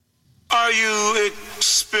Are you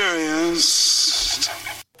experienced?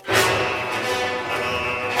 Have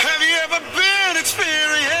you ever been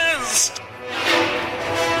experienced?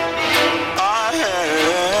 I have.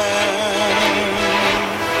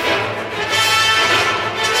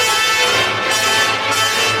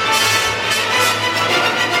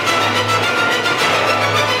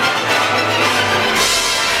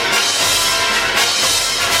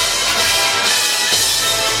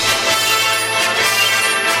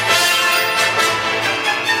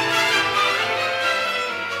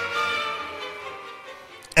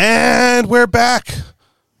 And we're back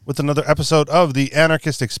with another episode of the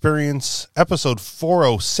Anarchist Experience, episode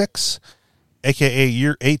 406, a.k.a.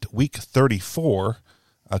 Year 8, Week 34.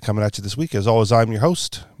 Coming at you this week. As always, I'm your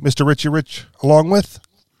host, Mr. Richie Rich, along with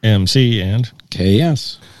MC and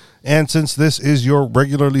KS. And since this is your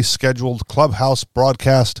regularly scheduled Clubhouse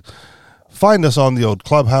broadcast, find us on the old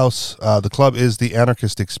Clubhouse. The club is the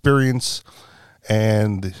Anarchist Experience,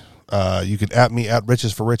 and you can at me at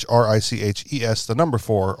Riches for Rich, RICHES, the number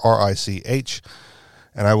 4, RICH,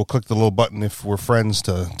 and I will click the little button if we're friends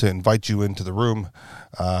to invite you into the room,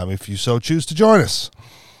 if you so choose to join us.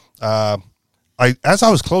 As I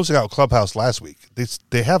was closing out Clubhouse last week,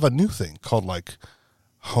 they have a new thing called like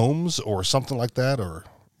Homes or something like that,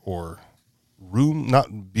 or Room,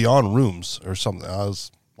 not Beyond Rooms or something. I was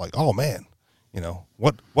like, oh man,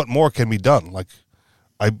 what more can be done? Like,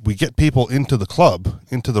 we get people into the club,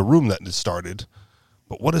 into the room that is started,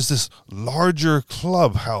 but what is this larger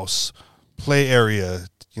clubhouse play area?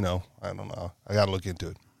 I don't know. I got to look into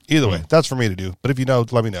it. Either way, that's for me to do. But if you know,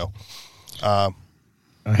 let me know. I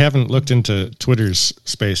haven't looked into Twitter's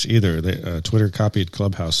space either. Twitter copied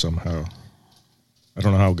Clubhouse somehow. I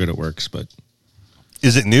don't know how good it works, but...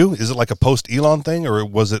 Is it new? Is it like a post-Elon thing, or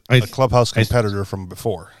was it a Clubhouse competitor from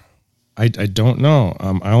before? I don't know.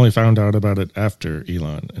 I only found out about it after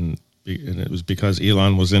Elon, and it was because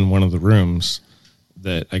Elon was in one of the rooms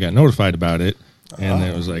that I got notified about it, and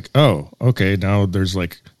it was like, oh, okay, now there's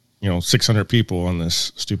 600 people on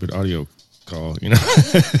this stupid audio call,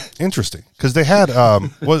 Interesting, because they had,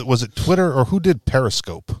 was it Twitter, or who did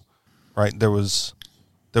Periscope, right? There was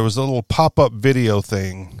a little pop-up video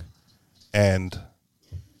thing, and...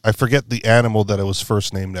 I forget the animal that it was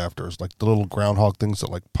first named after. It's like the little groundhog things that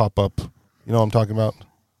like pop up. You know what I'm talking about?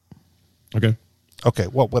 Okay.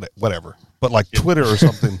 Well, whatever. But like Twitter or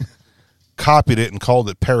something copied it and called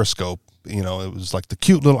it Periscope. It was like the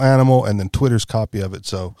cute little animal and then Twitter's copy of it.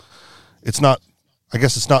 So I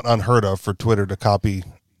guess it's not unheard of for Twitter to copy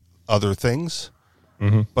other things.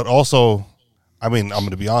 Mm-hmm. But also, I'm going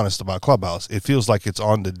to be honest about Clubhouse. It feels like it's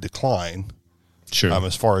on the decline. Sure.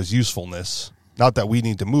 As far as usefulness. Not that we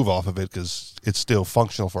need to move off of it because it's still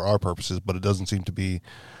functional for our purposes, but it doesn't seem to be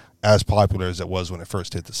as popular as it was when it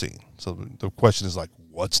first hit the scene. So the question is like,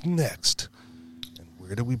 what's next? And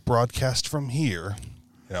where do we broadcast from here?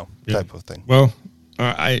 Type of thing. Well,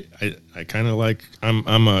 I kind of like,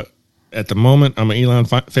 at the moment, I'm an Elon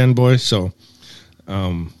fanboy, so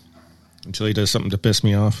until he does something to piss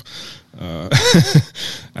me off,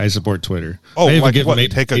 I support Twitter. Oh, like what,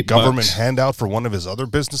 take a government handout for one of his other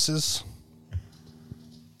businesses?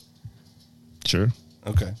 Sure.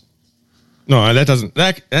 Okay. No,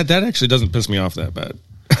 that actually doesn't piss me off that bad.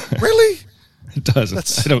 Really? It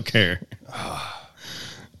doesn't. I don't care. I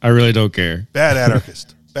really don't care. Bad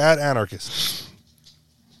anarchist. Bad anarchist.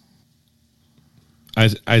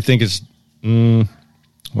 I think it's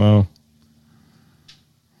well,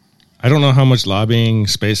 I don't know how much lobbying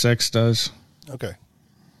SpaceX does. Okay.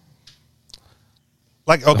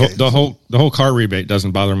 The whole car rebate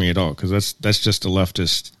doesn't bother me at all because that's just a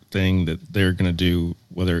leftist thing that they're going to do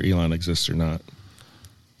whether Elon exists or not.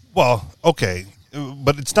 Well, okay,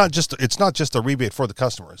 but it's not just a rebate for the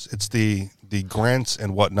customers. It's the grants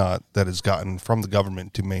and whatnot that is gotten from the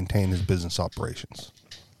government to maintain his business operations.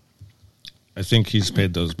 I think he's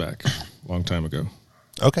paid those back a long time ago.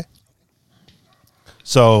 Okay.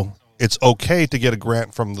 So it's okay to get a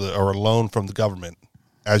grant or a loan from the government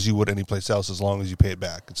as you would any place else as long as you pay it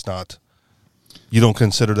back. It's not... You don't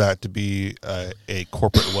consider that to be a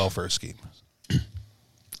corporate welfare scheme?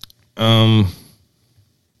 I'm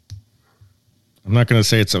not going to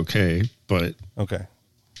say it's okay, but okay.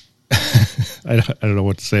 I don't know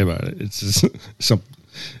what to say about it. It's just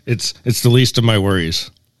it's the least of my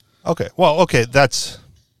worries. Okay. Well, okay. That's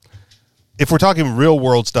if we're talking real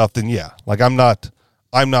world stuff, then yeah. Like I'm not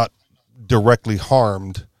directly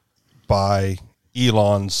harmed by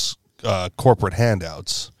Elon's corporate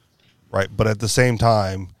handouts. Right, but at the same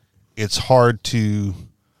time, it's hard to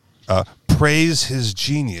praise his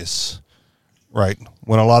genius, right,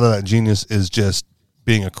 when a lot of that genius is just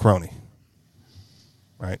being a crony,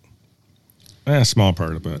 right? A small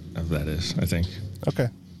part of that is, I think. Okay.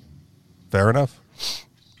 Fair enough.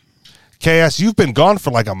 KS, you've been gone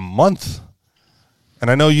for like a month. And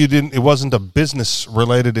I know it wasn't a business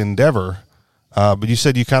related endeavor, but you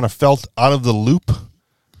said you kind of felt out of the loop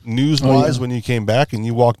news wise when you came back, and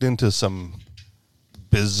you walked into some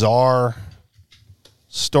bizarre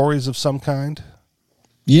stories of some kind.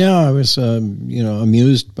 Yeah, I was,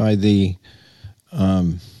 amused by the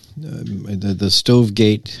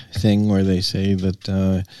Stovegate thing, where they say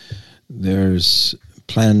that there's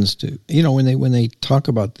plans to, when they talk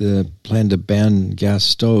about the plan to ban gas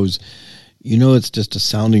stoves, it's just a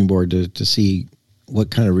sounding board to see what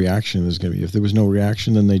kind of reaction there's going to be. If there was no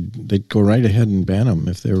reaction, then they'd go right ahead and ban them.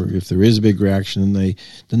 If there is a big reaction, then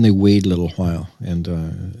they wait a little while,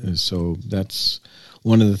 and so that's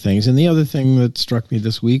one of the things. And the other thing that struck me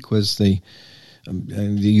this week was the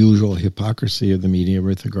usual hypocrisy of the media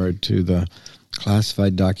with regard to the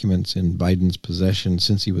classified documents in Biden's possession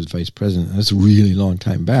since he was vice president. And that's a really long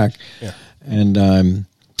time back. Yeah.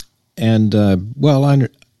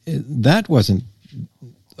 That wasn't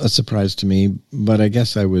a surprise to me, but I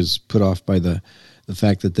guess I was put off by the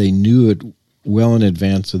fact that they knew it well in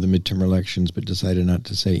advance of the midterm elections, but decided not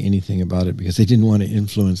to say anything about it because they didn't want to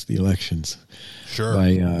influence the elections. Sure.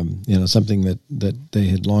 By something that they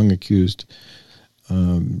had long accused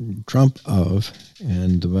Trump of,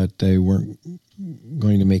 but they weren't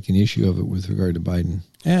going to make an issue of it with regard to Biden.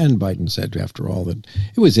 And Biden said, after all, that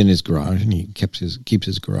it was in his garage, and he keeps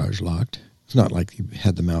his garage locked. It's not like he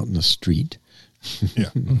had them out in the street. Yeah.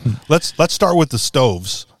 Let's start with the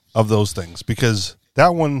stoves of those things, because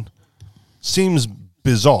that one seems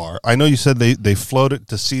bizarre. I know you said they float it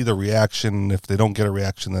to see the reaction. If they don't get a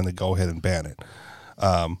reaction, then they go ahead and ban it.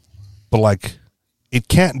 But like, it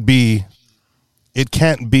can't be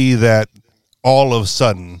that all of a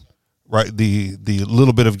sudden, right, the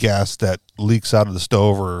little bit of gas that leaks out of the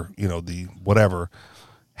stove, or the whatever,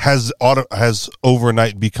 has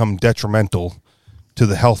overnight become detrimental to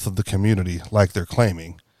the health of the community, like they're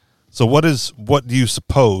claiming. So what do you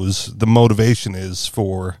suppose the motivation is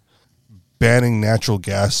for banning natural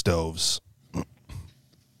gas stoves?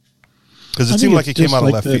 Because it seemed like it came out of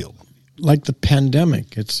left field. Like the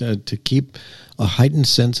pandemic, it's to keep a heightened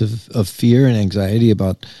sense of fear and anxiety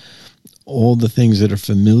about all the things that are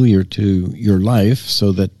familiar to your life,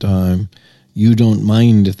 so that you don't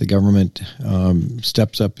mind if the government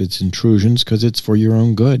steps up its intrusions, because it's for your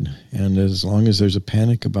own good. And as long as there's a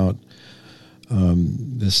panic about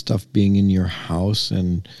this stuff being in your house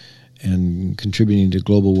and contributing to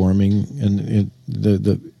global warming, and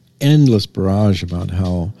the endless barrage about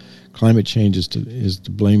how climate change is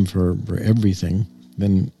to blame for everything,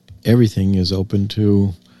 then everything is open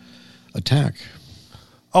to attack.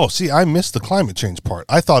 Oh, see, I missed the climate change part.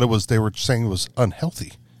 I thought they were saying it was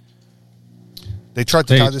unhealthy. They tried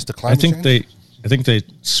to tie this to climate change? I think they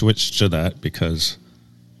switched to that because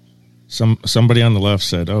somebody on the left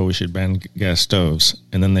said, "Oh, we should ban gas stoves,"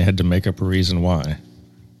 and then they had to make up a reason why,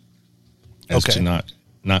 as to not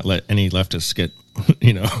let any leftists get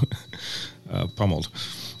pummeled.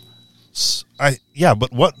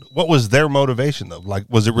 But what was their motivation though? Like,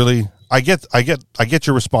 was it really? I get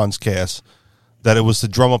your response, Cass, that it was to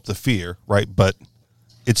drum up the fear, right? But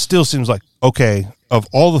it still seems like, okay, of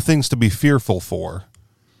all the things to be fearful for,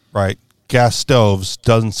 right, gas stoves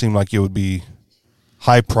doesn't seem like it would be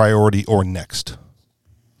high priority or next.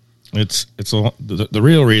 The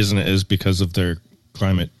real reason is because of their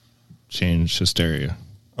climate change hysteria.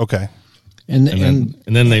 Okay. And then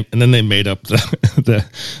they made up the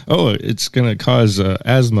it's going to cause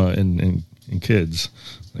asthma in kids,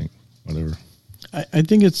 like whatever. I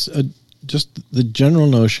think it's just the general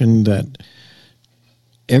notion that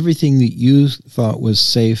everything that you thought was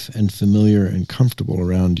safe and familiar and comfortable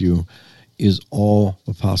around you is all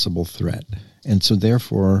a possible threat. And so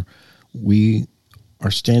therefore we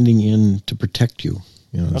are standing in to protect you.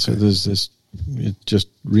 Okay. So there's this, it just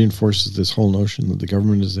reinforces this whole notion that the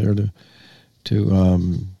government is there to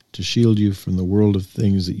shield you from the world of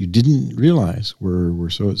things that you didn't realize were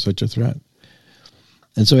such a threat.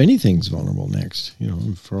 And so anything's vulnerable next.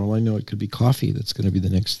 For all I know, it could be coffee that's going to be the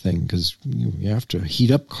next thing, because you have to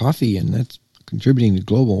heat up coffee, and that's contributing to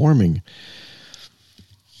global warming.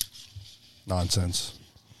 Nonsense.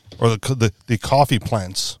 Or the coffee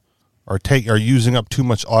plants are using up too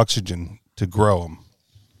much oxygen to grow them,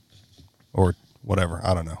 or whatever.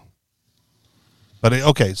 I don't know. But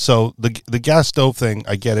okay, so the gas stove thing,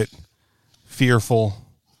 I get it. Fearful,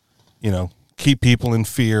 keep people in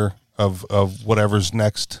fear of whatever's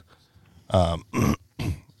next. But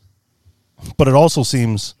it also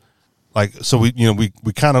seems like, so we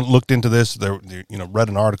kind of looked into this. There, read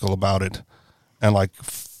an article about it, and like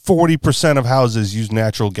 40% of houses use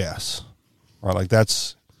natural gas. Right, like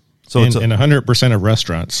that's so. And 100% of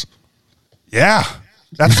restaurants. Yeah,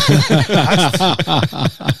 that's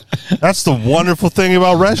the wonderful thing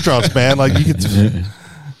about restaurants, man. Like you get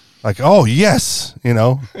like, oh yes, you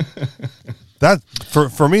know, that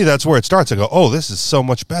for me that's where it starts. I go, oh, this is so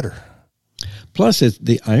much better. Plus, it's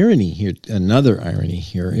the irony here. Another irony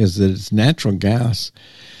here is that it's natural gas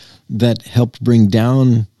that helped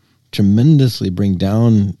tremendously bring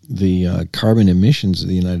down the carbon emissions of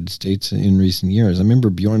the United States in recent years. I remember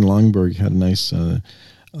Bjorn Longberg had a nice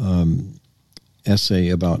essay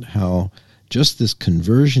about how just this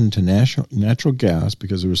conversion to natural gas,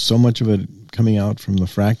 because there was so much of it coming out from the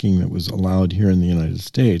fracking that was allowed here in the United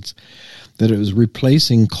States, that it was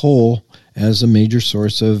replacing coal as a major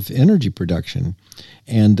source of energy production,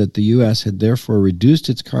 and that the U.S. had therefore reduced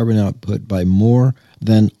its carbon output by more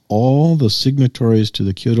than all the signatories to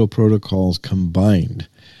the Kyoto Protocols combined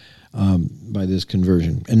by this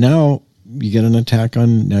conversion. And now you get an attack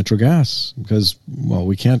on natural gas because, well,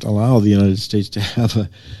 we can't allow the United States to have to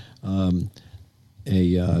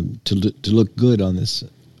look good on this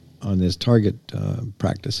target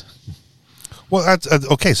practice. Well, that's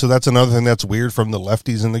okay. So that's another thing that's weird from the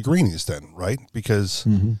lefties and the greenies, then, right? Because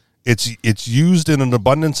it's used in an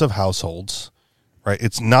abundance of households, right?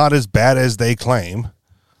 It's not as bad as they claim,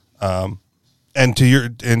 and to your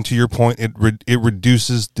point, it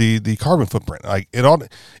reduces the carbon footprint. Like it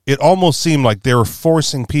almost seemed like they were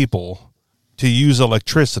forcing people to use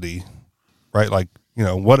electricity, right? Like, you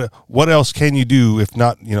know, what else can you do if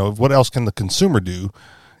not, you know, what else can the consumer do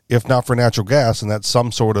if not for natural gas? And that's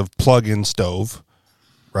some sort of plug-in stove,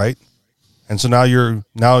 right? And so now you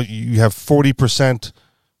have 40%,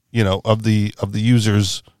 you know, of the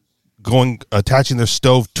users attaching their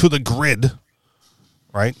stove to the grid,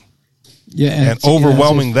 right? Yeah, and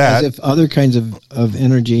overwhelming that. As if other kinds of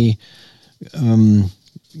energy come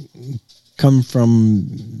from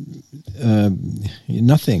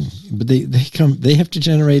nothing, but they have to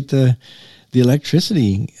generate the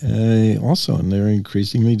electricity also, and they're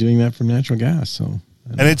increasingly doing that from natural gas. So,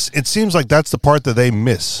 and it seems like that's the part that they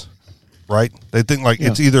miss, right? They think like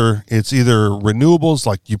it's either renewables,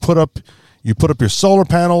 like you put up your solar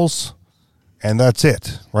panels, and that's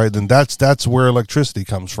it, right? Then that's where electricity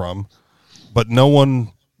comes from, but no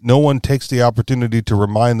one takes the opportunity to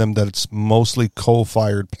remind them that it's mostly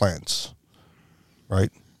coal-fired plants, right?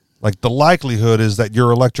 Like the likelihood is that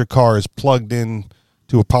your electric car is plugged in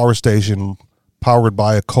to a power station powered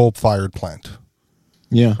by a coal-fired plant.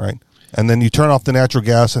 Yeah. Right? And then you turn off the natural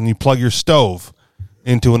gas and you plug your stove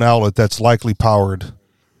into an outlet that's likely powered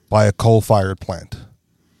by a coal-fired plant.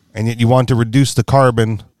 And yet you want to reduce the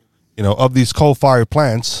carbon, you know, of these coal-fired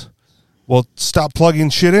plants. Well, stop plugging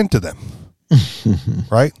shit into them.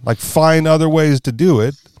 Right? Like find other ways to do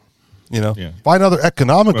it, you know. Yeah. Find other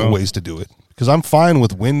economical ways to do it. Because I'm fine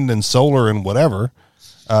with wind and solar and whatever.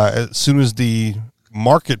 As soon as the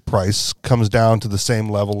market price comes down to the same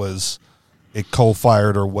level as a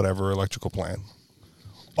coal-fired or whatever electrical plant.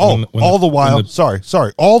 All the while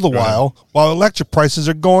electric prices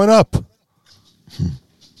are going up.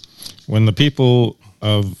 When the people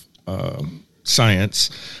of science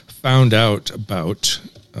found out about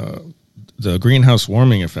the greenhouse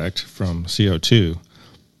warming effect from CO2,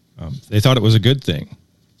 they thought it was a good thing.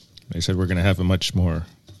 They said we're going to have a much more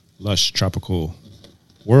lush tropical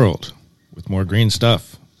world with more green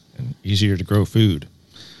stuff and easier to grow food.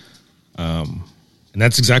 And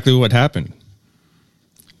that's exactly what happened.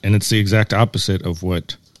 And it's the exact opposite of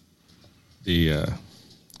what the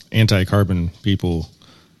anti-carbon people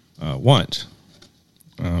want.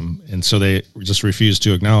 And so they just refuse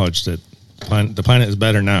to acknowledge that the planet is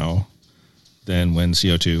better now than when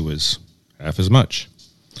CO2 was half as much.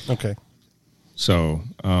 Okay. So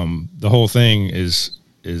the whole thing has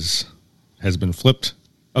been flipped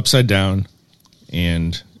upside down,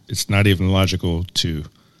 and it's not even logical to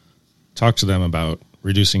talk to them about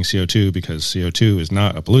reducing CO2 because CO2 is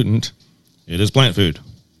not a pollutant. It is plant food.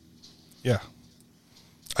 Yeah.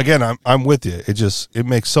 Again, I'm with you. It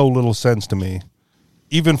makes so little sense to me.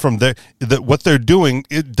 Even from what they're doing,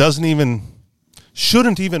 it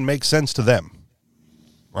shouldn't even make sense to them.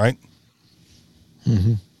 Right?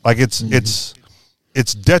 Mm-hmm. Like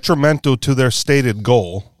it's detrimental to their stated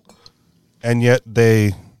goal, and yet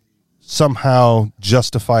they somehow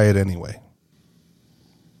justify it anyway.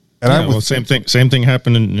 And same thing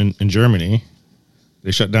happened in Germany.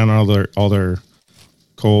 They shut down all their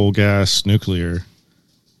coal, gas, nuclear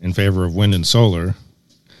in favor of wind and solar,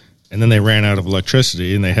 and then they ran out of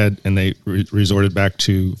electricity, and they resorted back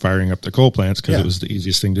to firing up the coal plants because it was the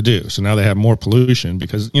easiest thing to do. So now they have more pollution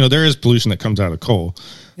because there is pollution that comes out of coal,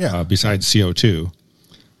 besides CO2.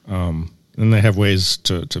 And they have ways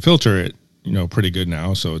to filter it, pretty good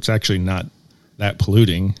now. So it's actually not that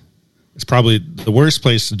polluting. It's probably the worst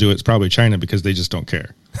place to do it is probably China because they just don't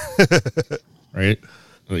care. Right?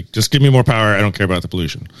 Like, just give me more power. I don't care about the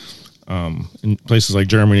pollution. In places like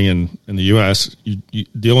Germany and in the U.S.,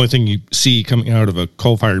 the only thing you see coming out of a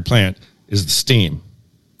coal-fired plant is the steam.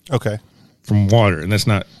 Okay. From water, and that's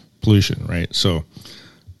not pollution, right? So,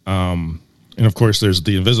 and of course, there's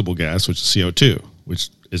the invisible gas, which is CO2, which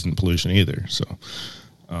isn't pollution either. So,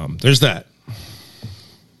 there's that.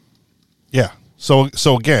 Yeah. So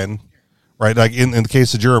again, right? Like in the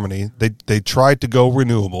case of Germany, they tried to go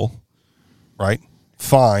renewable, right?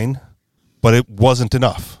 Fine, but it wasn't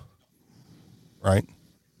enough, right?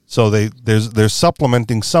 So they're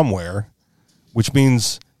supplementing somewhere, which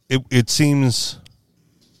means it seems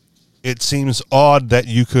odd that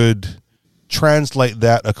you could translate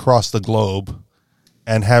that across the globe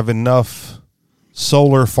and have enough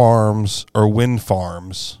solar farms or wind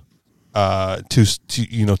farms to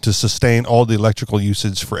sustain all the electrical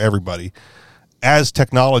usage for everybody as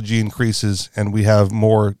technology increases and we have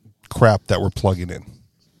more crap that we're plugging in,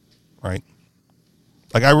 right?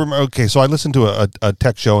 Like I remember, okay, so I listened to a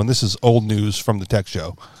tech show, and this is old news from the tech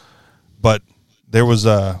show, but there was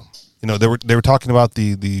they were talking about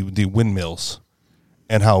the windmills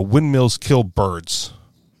and how windmills kill birds.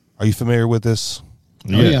 Are you familiar with this?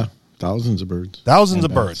 Oh, yeah. Thousands of birds. Thousands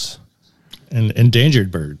of birds. And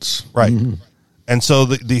endangered birds. Right. Mm-hmm. And so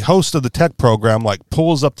the host of the tech program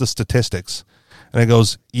pulls up the statistics and it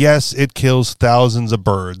goes, yes, it kills thousands of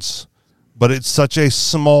birds, but it's such a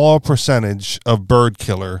small percentage of bird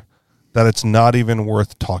killer that it's not even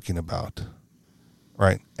worth talking about.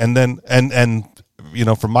 Right. And then, and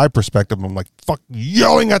from my perspective, I'm like, fuck,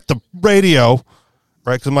 yelling at the radio.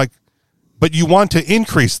 Right. Cause I'm like, but you want to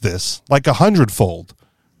increase this 100-fold.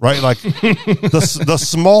 Right, like the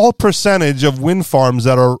small percentage of wind farms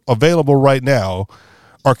that are available right now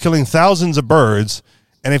are killing thousands of birds,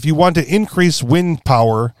 and if you want to increase wind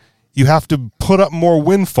power, you have to put up more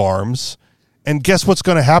wind farms, and guess what's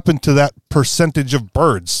going to happen to that percentage of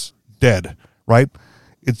birds dead? Right,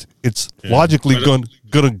 it's logically going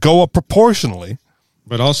to go up proportionally.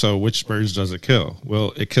 But also, which birds does it kill?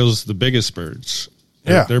 Well, it kills the biggest birds.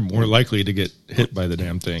 They're more likely to get hit by the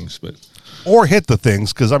damn things, but. Or hit the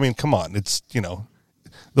things, because, I mean, come on. It's,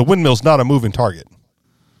 the windmill's not a moving target.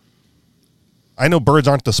 I know birds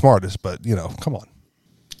aren't the smartest, but, come on.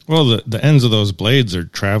 Well, the ends of those blades are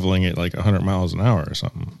traveling at 100 miles an hour or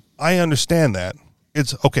something. I understand that.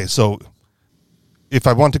 It's, okay, so if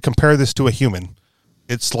I want to compare this to a human,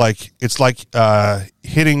 it's like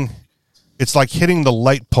hitting the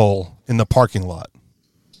light pole in the parking lot,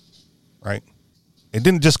 right? It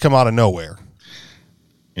didn't just come out of nowhere.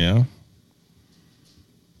 Yeah.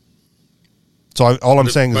 So all I'm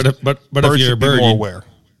saying is, but if you're a bird,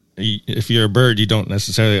 if you're a bird, you don't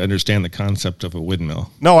necessarily understand the concept of a windmill.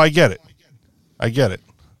 No, I get it.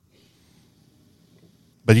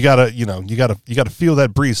 But you gotta feel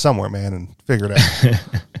that breeze somewhere, man, and figure it out.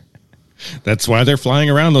 That's why they're flying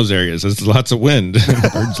around those areas. There's lots of wind.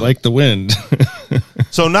 Birds like the wind.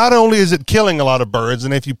 So not only is it killing a lot of birds,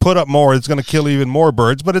 and if you put up more, it's going to kill even more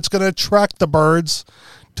birds, but it's going to attract the birds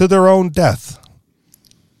to their own death.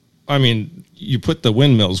 I mean, you put the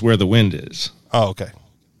windmills where the wind is. Oh, okay.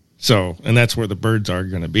 So, and that's where the birds are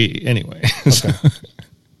going to be anyway. Okay.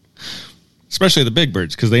 Especially the big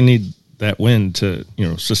birds, because they need that wind to,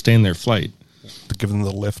 sustain their flight. To give them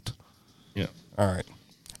the lift. Yeah. All right.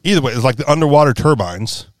 Either way, it's like the underwater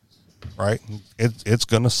turbines, right? It's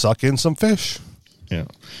going to suck in some fish. Yeah.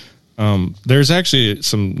 There's actually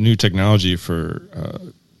some new technology for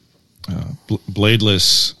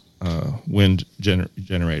bladeless wind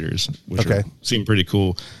generators, which seem pretty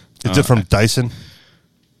cool. Is it from Dyson?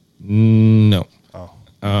 No. Oh.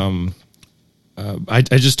 I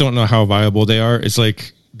just don't know how viable they are. It's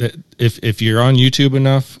like that if you're on YouTube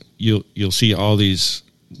enough, you'll see all these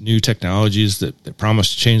new technologies that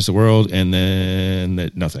promise to change the world, and then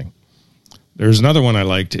nothing. There's another one I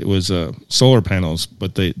liked. It was solar panels,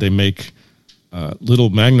 but they make little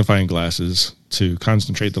magnifying glasses to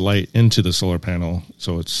concentrate the light into the solar panel,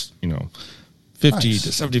 so it's 50 to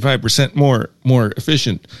 75% more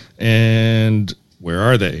efficient. And where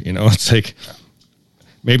are they? It's like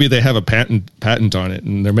maybe they have a patent on it,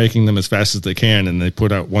 and they're making them as fast as they can, and they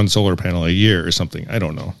put out one solar panel a year or something. I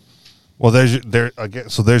don't know. Well, there's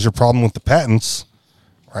your problem with the patents,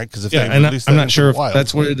 right? Because if Yeah, they and release I'm that not into sure the if wild,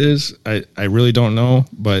 that's what it is. I really don't know.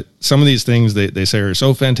 But some of these things they say are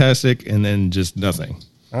so fantastic, and then just nothing.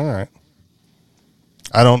 all right.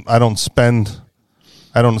 I don't spend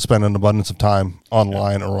an abundance of time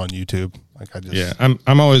online or on YouTube. Like I just Yeah,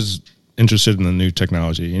 I'm always interested in the new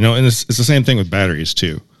technology. You know, and it's the same thing with batteries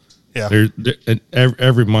too. yeah.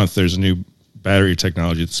 Every month there's a new battery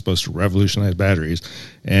technology that's supposed to revolutionize batteries,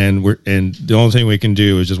 and the only thing we can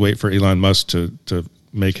do is just wait for Elon Musk to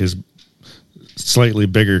make his slightly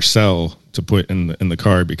bigger cell to put in the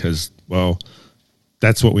car, because, well,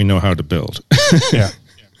 that's what we know how to build. Yeah.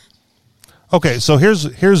 Okay, so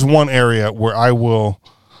here's one area where I will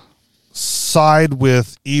side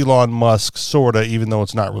with Elon Musk, sorta, even though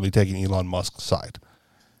it's not really taking Elon Musk's side.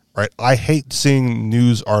 Right? I hate seeing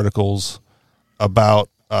news articles about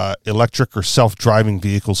electric or self-driving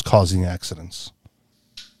vehicles causing accidents.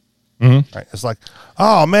 Mm-hmm. Right? It's like,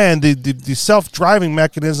 oh man, the self-driving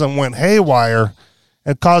mechanism went haywire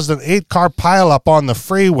and caused an 8-car pileup on the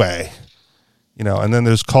freeway. You know, and then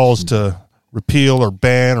there's calls to repeal or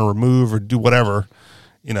ban or remove or do whatever,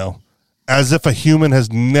 you know, as if a human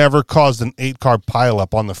has never caused an 8-car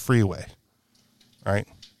pileup on the freeway, right?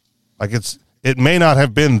 Like it may not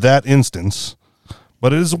have been that instance,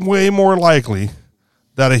 but it is way more likely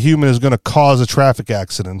that a human is going to cause a traffic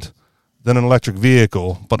accident than an electric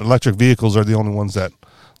vehicle. But electric vehicles are the only ones that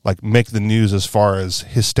like make the news as far as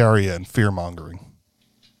hysteria and fear mongering.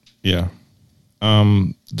 Yeah.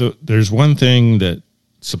 There's one thing that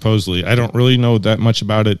supposedly, I don't really know that much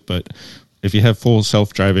about it, but if you have full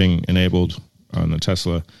self-driving enabled on the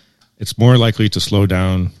Tesla, it's more likely to slow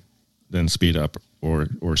down than speed up or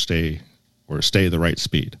stay the right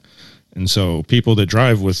speed. And so people that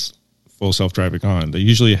drive with full self-driving on, they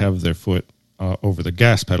usually have their foot over the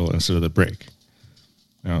gas pedal instead of the brake.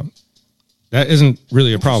 Now, that isn't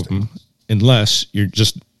really a problem unless you're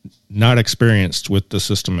just not experienced with the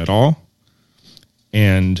system at all.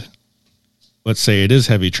 And let's say it is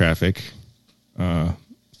heavy traffic,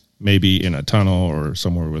 maybe in a tunnel or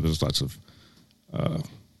somewhere where there's lots of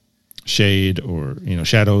shade or, you know,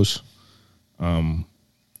 shadows,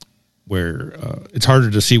 where it's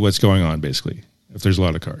harder to see what's going on, basically, if there's a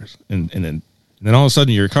lot of cars. And then all of a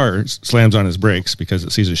sudden your car slams on its brakes because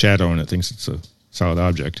it sees a shadow and it thinks it's a solid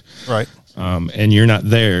object. Right. And you're not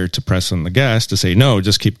there to press on the gas to say, no,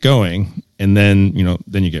 just keep going. And then, you know,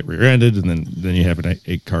 then you get rear-ended, and then you have an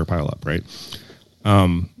 8-car pileup, right?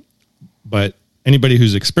 But anybody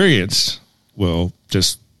who's experienced will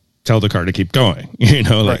just tell the car to keep going, you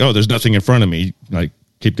know, like, oh, there's nothing in front of me, like,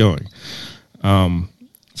 keep going.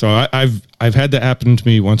 So I've had that happen to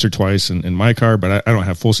me once or twice in my car, but I don't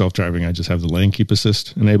have full self-driving. I just have the lane keep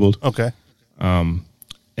assist enabled. Okay.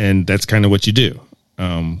 And that's kind of what you do.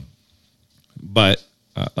 But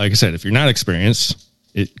like I said, if you're not experienced,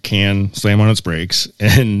 it can slam on its brakes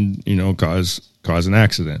and, you know, cause an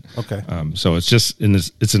accident. Okay. So it's just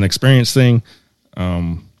it's an experience thing.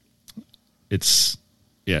 It's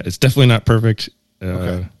definitely not perfect.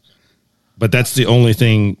 Okay. But that's the only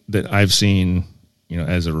thing that I've seen, you know,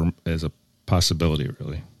 as a possibility,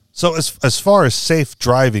 really. So as far as safe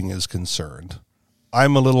driving is concerned,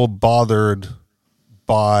 I'm a little bothered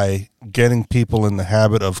by getting people in the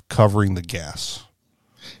habit of covering the gas.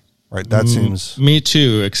 Right, that seems... Me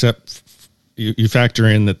too, except you factor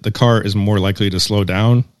in that the car is more likely to slow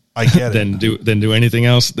down. I get than do anything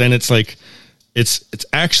else. Then it's like it's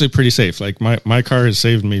actually pretty safe. Like my car has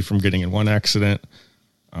saved me from getting in one accident.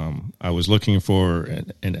 I was looking for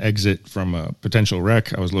an exit from a potential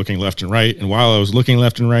wreck. I was looking left and right, and while I was looking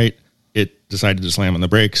left and right, it decided to slam on the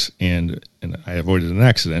brakes, and I avoided an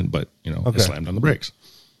accident. But you know, It slammed on the brakes.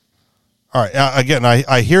 All right. Again,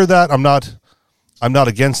 I hear that. I'm not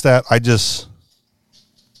against that.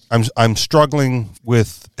 I'm struggling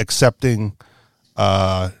with accepting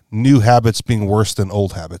new habits being worse than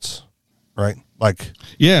old habits. Right? Like,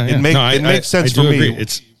 it makes sense for me. Agree.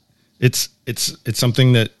 It's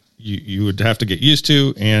something that you would have to get used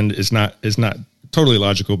to, and it's not totally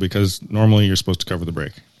logical because normally you're supposed to cover the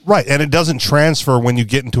brake. Right, and it doesn't transfer when you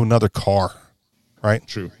get into another car. Right?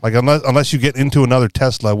 True. Like unless you get into another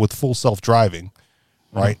Tesla with full self-driving,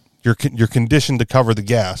 right? Mm-hmm. You're conditioned to cover the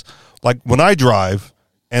gas. Like when I drive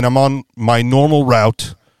and I'm on my normal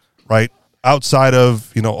route, right, outside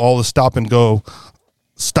of, you know, all the stop and go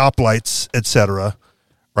stoplights, etc.,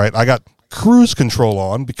 right? I got cruise control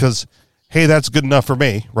on because, hey, that's good enough for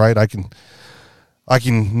me, right? I can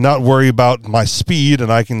not worry about my speed,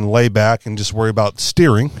 and I can lay back and just worry about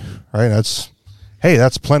steering, right?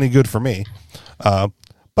 That's plenty good for me. But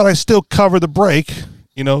I still cover the brake,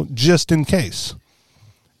 you know, just in case.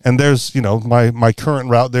 And there's, you know, my current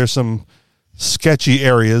route, there's some sketchy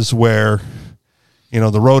areas where,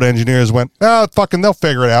 the road engineers went, fucking, they'll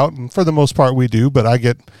figure it out. And for the most part, we do. But I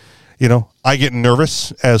get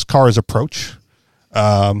nervous as cars approach.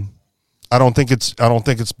 I don't think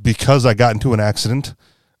it's because I got into an accident.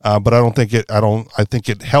 But I think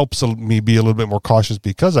it helps me be a little bit more cautious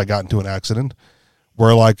because I got into an accident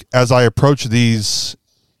where, like, as I approach these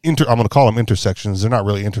I'm going to call them intersections. They're not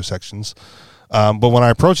really intersections. But when I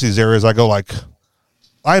approach these areas, I go like,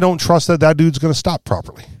 I don't trust that dude's going to stop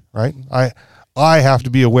properly. Right. I have to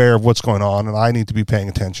be aware of what's going on, and I need to be paying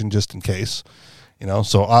attention just in case,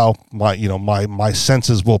 so my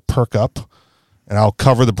senses will perk up, and I'll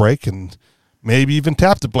cover the brake and maybe even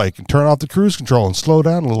tap the brake and turn off the cruise control and slow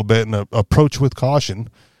down a little bit and approach with caution,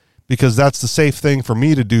 because that's the safe thing for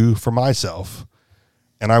me to do for myself.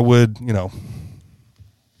 And I would,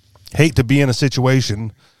 hate to be in a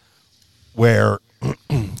situation where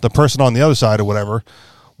the person on the other side or whatever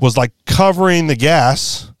was like covering the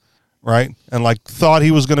gas, right? And like thought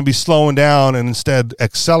he was going to be slowing down and instead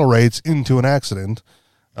accelerates into an accident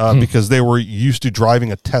because they were used to driving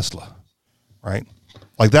a Tesla, right?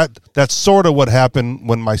 Like that's sort of what happened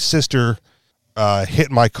when my sister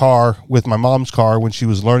hit my car with my mom's car when she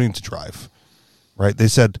was learning to drive, right? They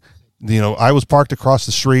said, I was parked across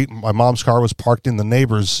the street. My mom's car was parked in the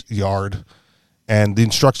neighbor's yard, and the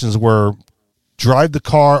instructions were drive the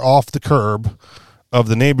car off the curb of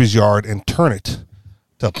the neighbor's yard and turn it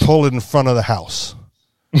to pull it in front of the house,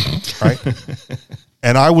 right?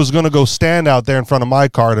 And I was going to go stand out there in front of my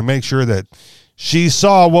car to make sure that she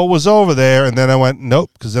saw what was over there, and then I went, nope,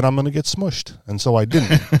 because then I'm going to get smushed. And so I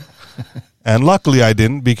didn't. And luckily I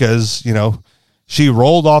didn't, because, she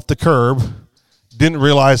rolled off the curb, didn't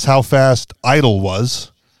realize how fast idle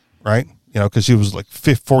was, right? Because she was like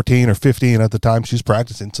 14 or 15 at the time she's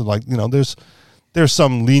practicing. So, like, there's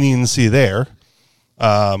some leniency there.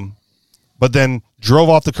 But then drove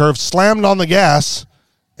off the curb, slammed on the gas,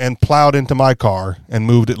 and plowed into my car and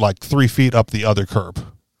moved it like 3 feet up the other curb.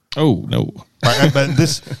 Oh, no. Right, but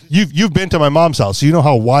you've been to my mom's house, so you know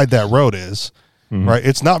how wide that road is, right?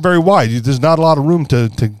 It's not very wide. There's not a lot of room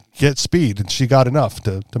to get speed, and she got enough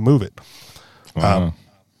to move it. Wow.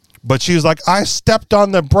 But she was like, I stepped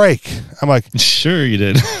on the brake. I'm like, sure you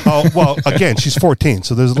did. oh, well, again, she's 14,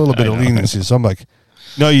 so there's a little bit of leniency. So I'm like,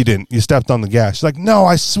 no, you didn't. You stepped on the gas. She's like, no,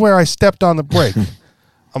 I swear I stepped on the brake.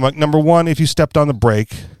 I'm like, number one, if you stepped on the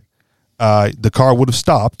brake, the car would have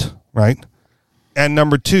stopped, right? And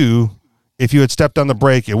number two, if you had stepped on the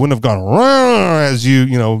brake, it wouldn't have gone as you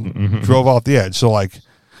drove off the edge. So, like,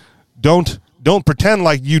 don't pretend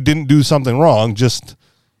like you didn't do something wrong. Just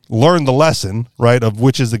learn the lesson, right, of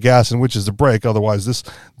which is the gas and which is the brake. Otherwise,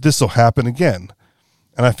 this will happen again.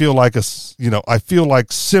 And I feel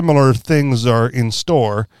like similar things are in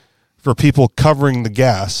store for people covering the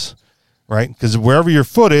gas, right? Because wherever your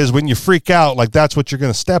foot is, when you freak out, like, that's what you're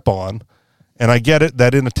going to step on. And I get it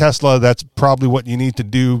that in a Tesla, that's probably what you need to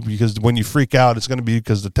do, because when you freak out, it's going to be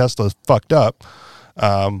because the Tesla is fucked up.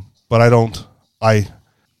 But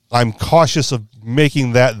I'm cautious of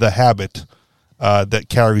making that the habit that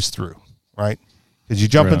carries through, right? Because you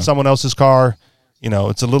jump in someone else's car,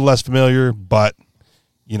 it's a little less familiar, but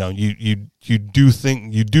you do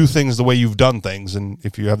things the way you've done things, and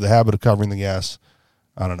if you have the habit of covering the gas,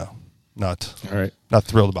 I don't know, not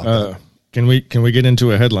thrilled about that. Can we get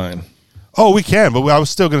into a headline? Oh, we can, but I was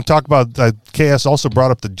still going to talk about KS also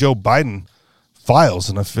brought up the Joe Biden files,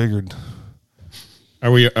 and I figured, are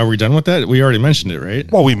we done with that? We already mentioned it, right?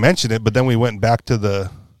 Well, we mentioned it, but then we went back to the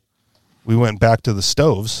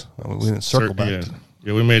stoves. We didn't circle back.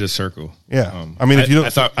 Yeah, we made a circle. Yeah,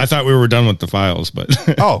 I thought we were done with the files, but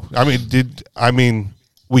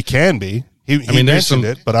we can be. He mentioned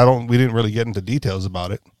it, but we didn't really get into details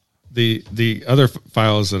about it. The other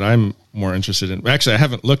files that I'm more interested in. Actually, I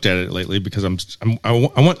haven't looked at it lately because I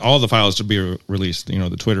want all the files to be released.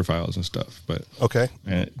 The Twitter files and stuff. But okay.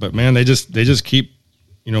 But man, they just keep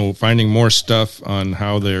finding more stuff on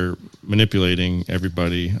how they're manipulating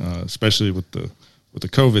everybody, especially with the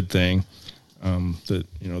COVID thing.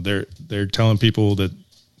 That they're telling people that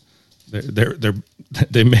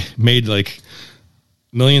they made like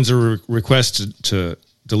millions of requests to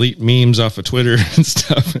delete memes off of Twitter and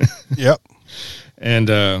stuff. Yep. And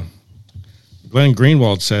Glenn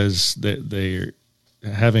Greenwald says that they're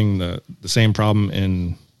having the same problem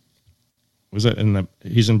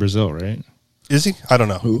he's in Brazil, right? Is he? I don't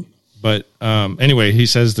know. Who? But anyway, he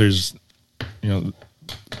says there's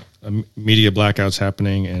media blackouts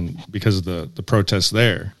happening, and because of the protests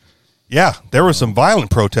there. Yeah, there were some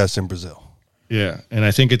violent protests in Brazil. Yeah, and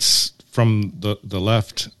I think it's from the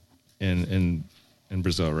left in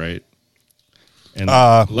Brazil, right? And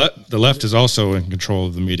the left is also in control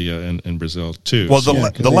of the media in Brazil too. Well, So-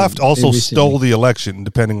 the left also recently- stole the election,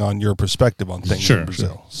 depending on your perspective on things Sure, in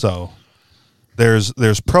Brazil. So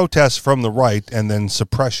there's protests from the right and then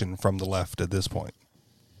suppression from the left at this point.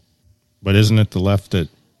 but isn't it the left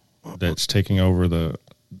that's taking over the?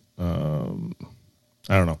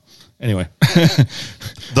 I don't know. Anyway,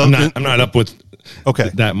 I'm not up with Okay.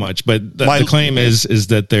 that much, but the claim is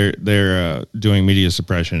that they're doing media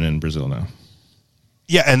suppression in Brazil now.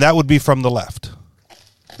 Yeah, and that would be from the left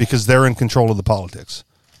because they're in control of the politics.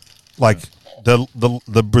 Like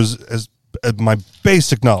as my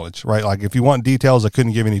basic knowledge, right? Like if you want details, I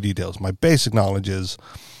couldn't give any details. My basic knowledge is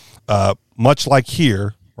much like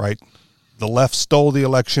here, right? The left stole the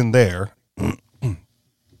election there,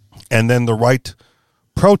 and then the right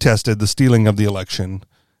protested the stealing of the election,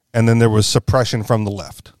 and then there was suppression from the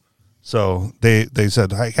left. So they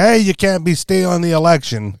said, hey, you can't be stealing the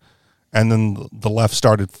election. And then the left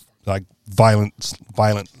started like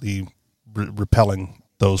violently repelling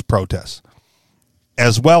those protests,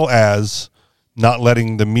 as well as not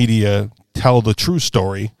letting the media tell the true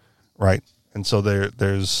story, right? And so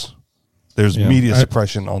there's media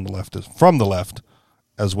suppression on the left, from the left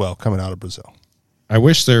as well, coming out of Brazil. I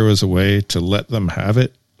wish there was a way to let them have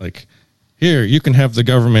it. Like, here, you can have the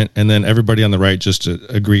government, and then everybody on the right just to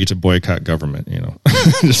agree to boycott government,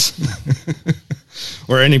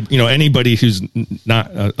 or anybody who's not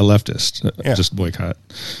a leftist, just boycott.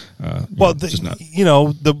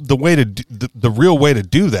 The way to the real way to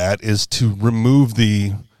do that is to remove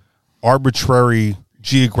the arbitrary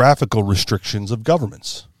geographical restrictions of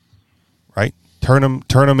governments, right? Turn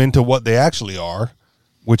them into what they actually are,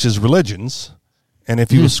 which is religions. And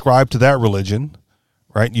if you ascribe to that religion,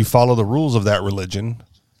 right, you follow the rules of that religion.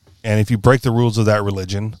 And if you break the rules of that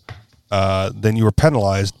religion, then you are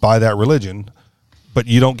penalized by that religion. But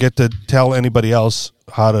you don't get to tell anybody else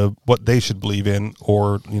what they should believe in,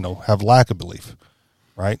 or have lack of belief,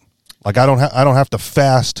 right? Like I don't have to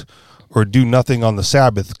fast or do nothing on the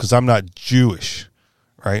Sabbath because I'm not Jewish,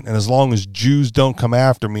 right? And as long as Jews don't come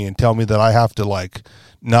after me and tell me that I have to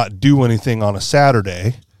not do anything on a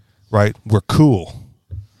Saturday, right? We're cool,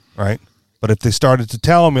 right? But if they started to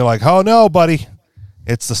tell me oh no, buddy,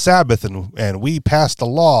 it's the Sabbath and we passed a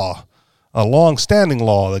law, a long-standing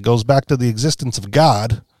law that goes back to the existence of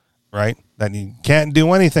God, right? That you can't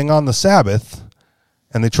do anything on the Sabbath,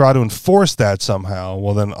 and they try to enforce that somehow,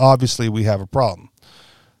 well then obviously we have a problem.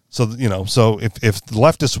 So if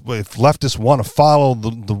leftists want to follow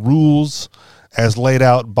the rules as laid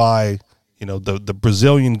out by the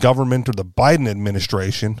Brazilian government or the Biden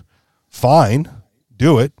administration, fine,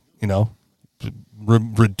 do it.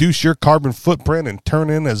 Reduce your carbon footprint and turn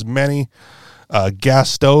in as many gas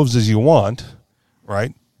stoves as you want,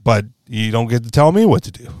 right? But you don't get to tell me what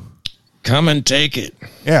to do. Come and take it.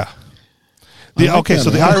 Yeah. The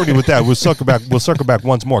irony with that, we'll circle back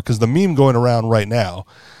once more, because the meme going around right now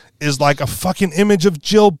is like a fucking image of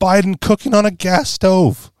Jill Biden cooking on a gas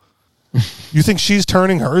stove. You think she's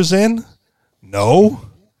turning hers in? No.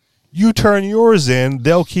 You turn yours in,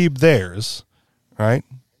 they'll keep theirs, right?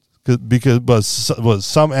 Because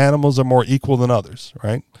some animals are more equal than others,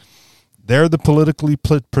 right? They're the politically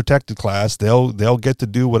protected class. They'll get to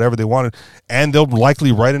do whatever they want, and they'll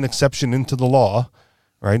likely write an exception into the law,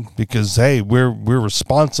 right? Because hey, we're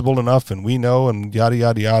responsible enough, and we know, and yada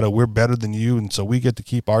yada yada. We're better than you, and so we get to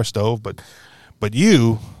keep our stove. But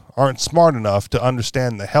you aren't smart enough to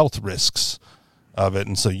understand the health risks of it,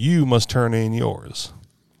 and so you must turn in yours.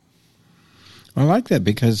 I like that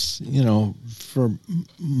because, for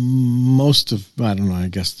most of, I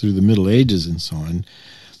guess through the Middle Ages and so on,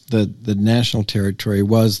 the national territory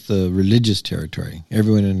was the religious territory.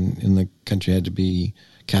 Everyone in the country had to be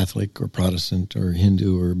Catholic or Protestant or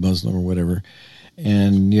Hindu or Muslim or whatever,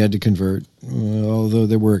 and you had to convert, although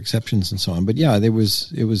there were exceptions and so on. But yeah, it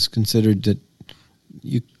was considered that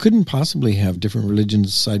you couldn't possibly have different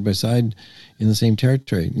religions side by side in the same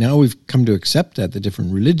territory. Now we've come to accept that the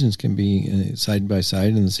different religions can be side by side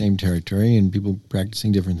in the same territory and people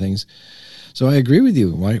practicing different things. So I agree with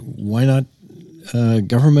you. Why not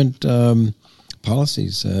government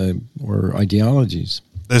policies or ideologies?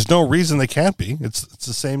 There's no reason they can't be. It's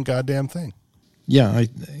the same goddamn thing. Yeah,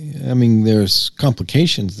 I mean, there's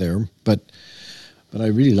complications there, but I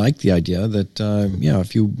really like the idea that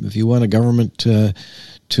if you want a government to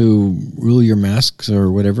rule your masks or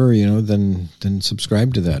whatever, then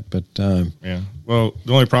subscribe to that. But well,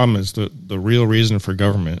 the only problem is the real reason for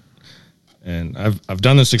government, and I've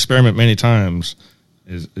done this experiment many times,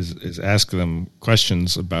 is ask them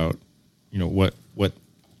questions about what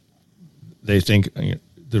they think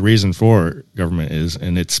the reason for government is,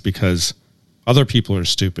 and it's because other people are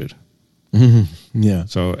stupid. Yeah.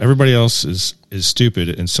 So everybody else is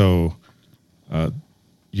stupid, and so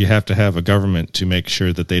you have to have a government to make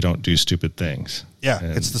sure that they don't do stupid things. Yeah,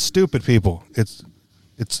 And it's the stupid people. It's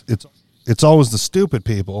always the stupid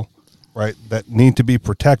people, right, that need to be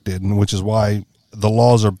protected, and which is why the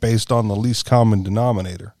laws are based on the least common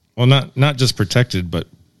denominator. well, not just protected, but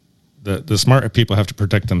the smart people have to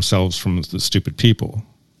protect themselves from the stupid people.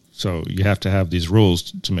 So you have to have these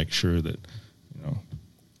rules to make sure that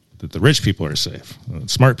that the rich people are safe,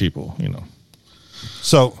 smart people.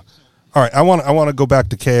 So, all right, I want to go back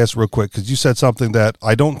to KS real quick because you said something that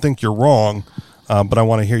I don't think you're wrong, but I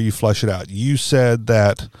want to hear you flesh it out. You said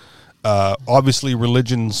that obviously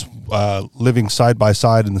religions living side by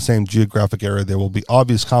side in the same geographic area, there will be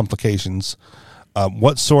obvious complications.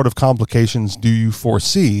 What sort of complications do you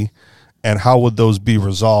foresee, and how would those be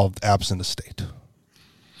resolved absent a state?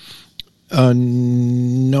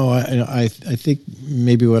 No, I think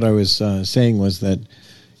maybe what I was saying was that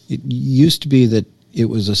it used to be that it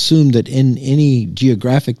was assumed that in any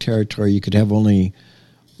geographic territory you could have only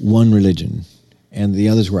one religion, and the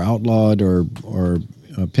others were outlawed or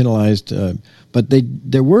penalized. But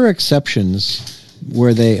there were exceptions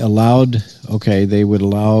where they allowed. Okay, they would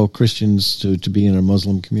allow Christians to be in a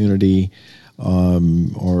Muslim community,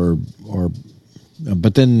 but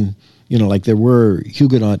then. Like there were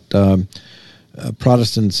Huguenot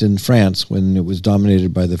Protestants in France when it was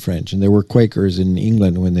dominated by the French, and there were Quakers in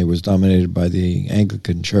England when they was dominated by the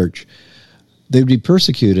Anglican Church. They would be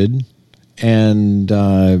persecuted and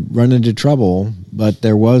run into trouble, but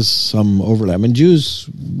there was some overlap. And Jews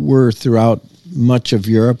were throughout much of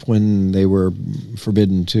Europe when they were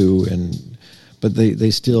forbidden to, but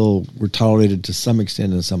they still were tolerated to some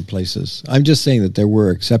extent in some places. I'm just saying that there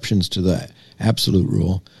were exceptions to the absolute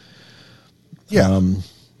rule. Yeah,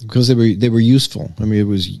 because they were useful. I mean, it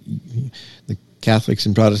was the Catholics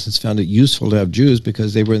and Protestants found it useful to have Jews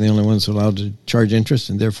because they were the only ones allowed to charge interest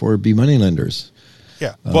and therefore be moneylenders.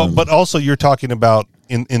 Yeah. Well, but also you're talking about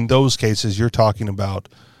in those cases, you're talking about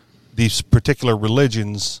these particular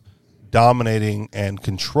religions dominating and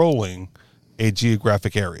controlling a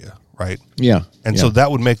geographic area, right? Yeah. And so that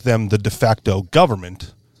would make them the de facto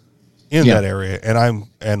government in that area.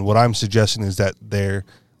 And what I'm suggesting is that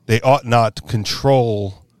they ought not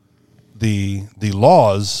control the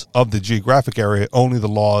laws of the geographic area, only the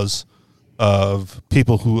laws of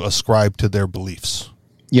people who ascribe to their beliefs.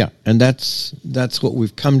 Yeah, and that's what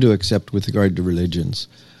we've come to accept with regard to religions.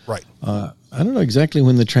 Right. I don't know exactly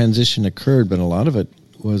when the transition occurred, but a lot of it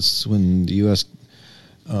was when the U.S.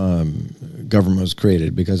 Government was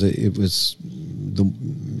created, because it was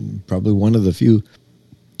probably one of the few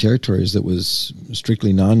territories that was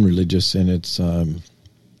strictly non-religious in its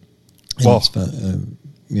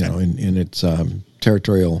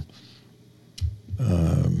territorial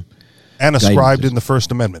and ascribed in the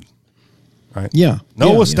First Amendment, right? Yeah.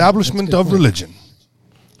 No establishment of religion.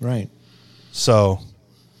 Right. So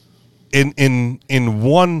in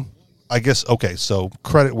one, I guess, okay, so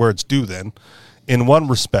credit where it's due then. In one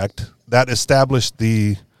respect, that established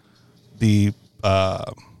the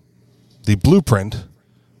blueprint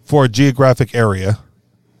for a geographic area,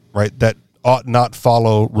 right, that ought not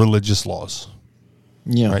follow religious laws.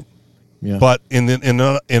 Yeah. Right. Yeah. But in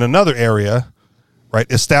another area,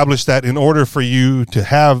 right, establish that in order for you to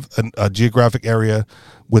have a geographic area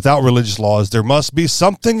without religious laws, there must be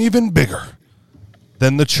something even bigger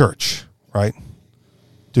than the church, right,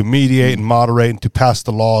 to mediate and moderate and to pass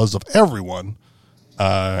the laws of everyone,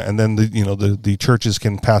 and then the churches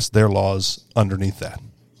can pass their laws underneath that.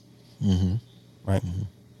 Mm-hmm. Right. Mm-hmm.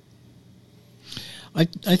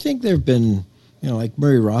 I think there have been, like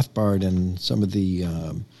Murray Rothbard and some of the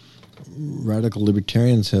radical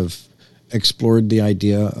libertarians have explored the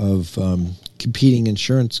idea of competing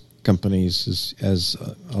insurance companies as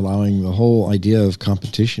allowing the whole idea of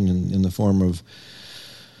competition in the form of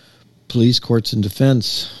police, courts, and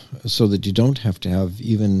defense, so that you don't have to have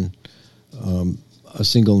even a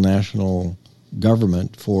single national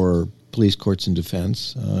government for police, courts, and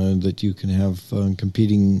defense, that you can have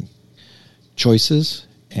competing choices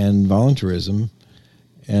and voluntarism.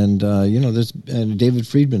 And, there's David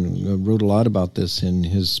Friedman wrote a lot about this in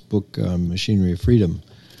his book, Machinery of Freedom,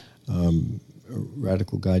 A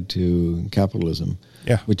Radical Guide to Capitalism,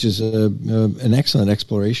 which is an excellent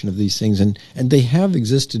exploration of these things. And they have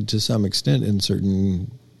existed to some extent in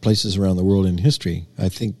certain places around the world in history. I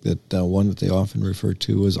think that one that they often refer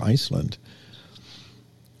to was Iceland.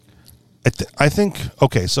 I think,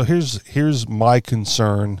 okay, so here's my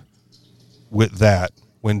concern with that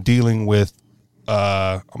when dealing with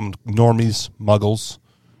normies, muggles,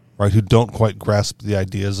 right, who don't quite grasp the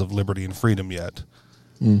ideas of liberty and freedom yet.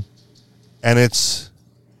 And it's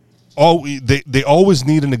they always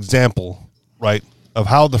need an example, right, of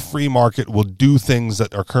how the free market will do things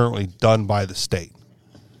that are currently done by the state.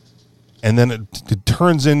 And then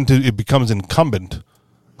it becomes incumbent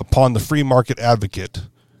upon the free market advocate,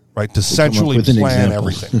 right, to centrally plan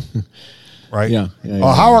everything. Right?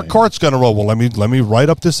 How are courts going to roll? Well, let me write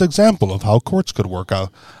up this example of how courts could work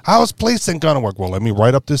out. How is policing going to work? Well, let me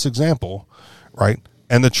write up this example, right?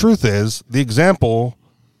 And the truth is, the example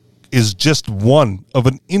is just one of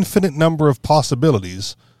an infinite number of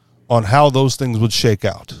possibilities on how those things would shake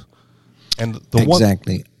out. And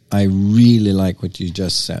exactly. I really like what you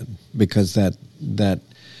just said, because that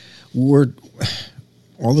we're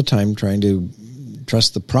all the time trying to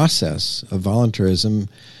trust the process of voluntarism.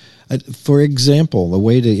 For example, the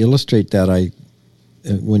way to illustrate that,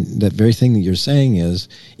 when that very thing that you're saying is,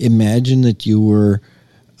 imagine that you were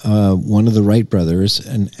one of the Wright brothers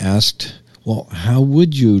and asked, well, how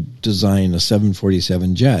would you design a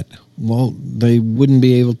 747 jet? Well, they wouldn't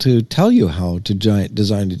be able to tell you how to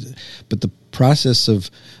design it. But the process of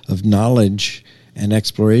knowledge and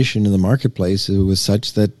exploration in the marketplace, it was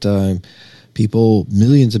such that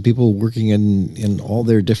millions of people working in all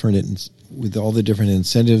their different with all the different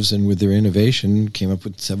incentives and with their innovation came up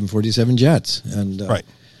with 747 jets. And right.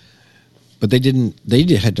 But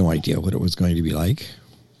they had no idea what it was going to be like.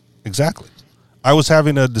 Exactly. I was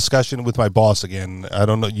having a discussion with my boss again. I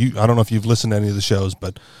don't know if you've listened to any of the shows,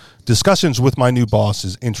 but discussions with my new boss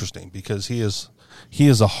is interesting because he is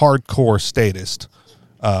a hardcore statist,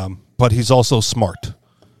 but he's also smart.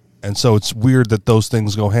 And so it's weird that those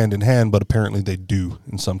things go hand in hand, but apparently they do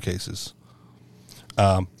in some cases.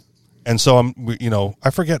 And so I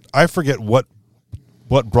forget what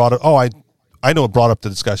brought it. Oh, I know it brought up the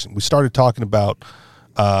discussion. We started talking about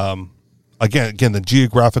again the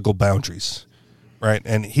geographical boundaries, right?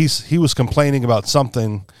 And he was complaining about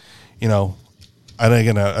something, I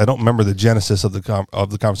don't remember the genesis of the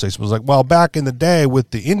conversation. It was like, well, back in the day with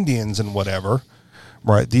the Indians and whatever,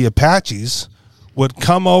 right? The Apaches would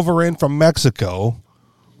come over in from Mexico,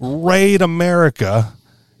 raid America,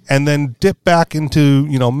 and then dip back into,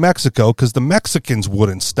 Mexico because the Mexicans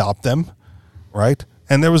wouldn't stop them, right?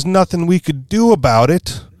 And there was nothing we could do about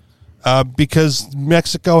it because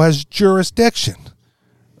Mexico has jurisdiction.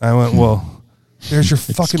 I went, well, there's your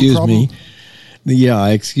fucking problem.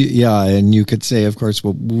 Excuse me. Yeah, and you could say, of course,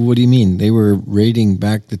 well, what do you mean? They were raiding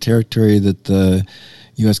back the territory that the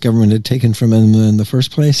U.S. government had taken from them in the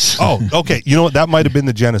first place. Oh, okay. You know what? That might have been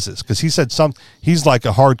the genesis because he said he's like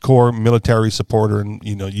a hardcore military supporter and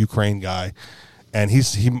Ukraine guy, and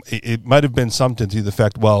it might have been something to the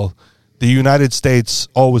effect. Well, the United States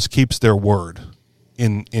always keeps their word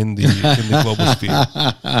in the global sphere,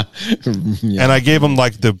 yeah. And I gave him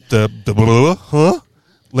like the huh.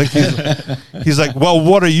 Like he's like, well,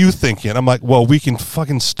 what are you thinking? I'm like, well, we can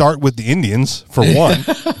fucking start with the Indians for one,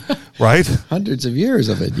 right? Hundreds of years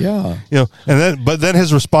of it, yeah. But then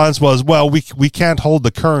his response was, well, we can't hold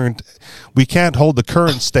the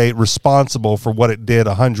current state responsible for what it did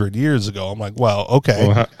 100 years ago. I'm like, well, okay.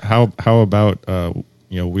 Well, how about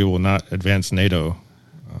we will not advance NATO?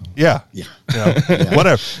 Yeah.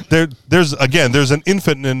 Whatever. There's an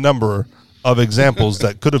infinite number of examples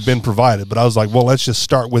that could have been provided, but I was like, well, let's just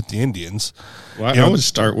start with the Indians. Well, I would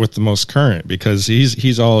start with the most current because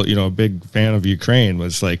he's all a big fan of Ukraine.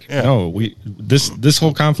 Was like, no, this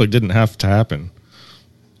whole conflict didn't have to happen.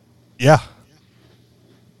 Yeah,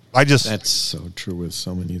 that's so true with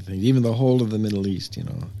so many things, even the whole of the Middle East.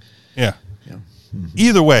 Yeah. Mm-hmm.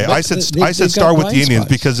 Either way, I said start with the Indians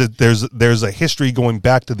spots. because there's a history going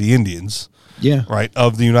back to the Indians. Yeah. Right,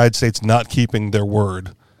 of the United States not keeping their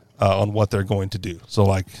word on what they're going to do. So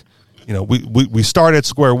we start at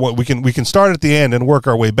square one. We can start at the end and work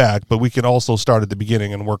our way back, but we can also start at the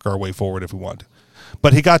beginning and work our way forward if we want to.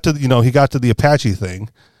 But he got to the Apache thing.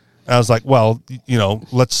 And I was like, well,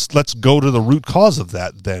 let's go to the root cause of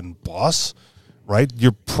that then, boss. Right?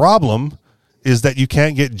 Your problem is that you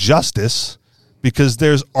can't get justice because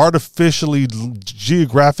there's artificially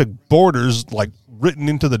geographic borders like written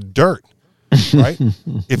into the dirt. Right?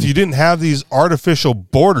 If you didn't have these artificial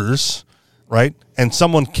borders, right, and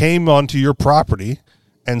someone came onto your property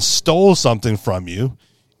and stole something from you,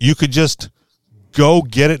 you could just go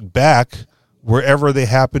get it back wherever they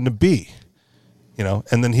happen to be.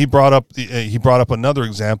 And then he brought up another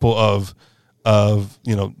example of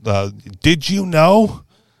did you know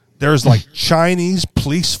there's like Chinese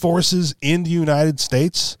police forces in the United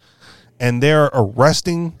States and they're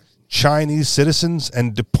arresting Chinese citizens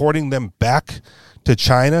and deporting them back to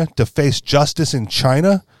China to face justice in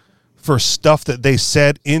China for stuff that they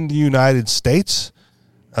said in the United States.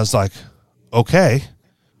 I was like, okay.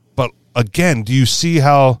 But again, do you see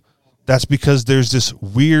how that's because there's this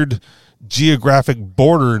weird geographic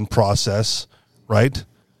bordering process, right?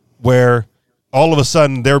 Where all of a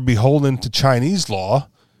sudden they're beholden to Chinese law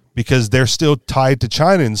because they're still tied to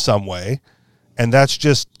China in some way. And that's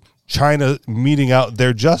just China meting out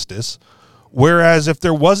their justice. Whereas if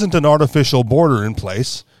there wasn't an artificial border in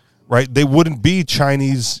place, right, they wouldn't be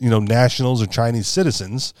Chinese, nationals or Chinese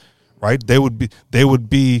citizens, right? They would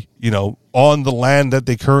be, on the land that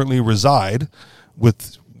they currently reside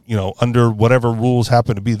with, under whatever rules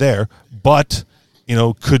happen to be there, but,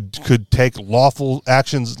 could take lawful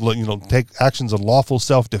actions, take actions of lawful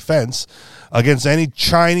self-defense against any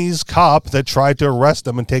Chinese cop that tried to arrest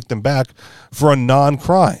them and take them back for a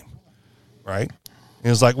non-crime, right?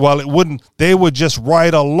 And it's like, well, they would just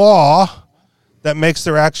write a law that makes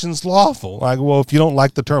their actions lawful. Like, well, if you don't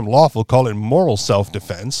like the term lawful, call it moral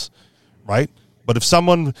self-defense, right? But if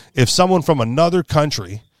someone from another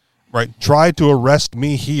country, right, tried to arrest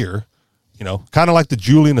me here, kind of like the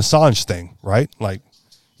Julian Assange thing, right? Like,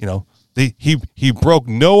 he broke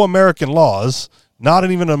no American laws, not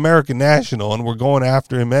even an American national, and we're going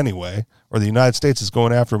after him anyway, or the United States is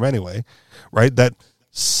going after him anyway, right? That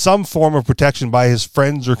some form of protection by his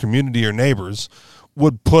friends or community or neighbors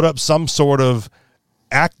would put up some sort of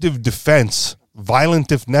active defense,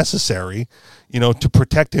 violent if necessary, to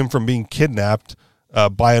protect him from being kidnapped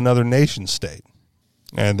by another nation state.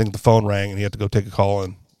 And I think the phone rang and he had to go take a call,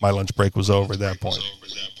 and my lunch break was over at that point.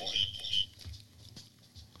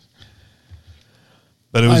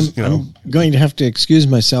 But it was, I'm going to have to excuse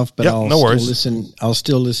myself, but Yep, I'll no still worries. listen. I'll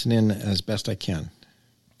still listen in as best I can.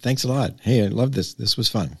 Thanks a lot. Hey, I love this. This was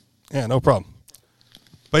fun. Yeah, no problem.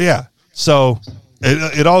 But yeah, so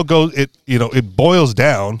it all goes. It boils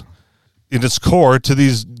down in its core to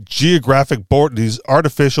these geographic these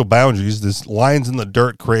artificial boundaries, these lines in the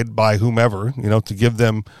dirt created by whomever, to give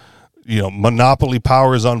them, monopoly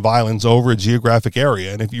powers on violence over a geographic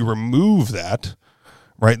area. And if you remove that,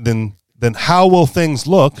 right, then how will things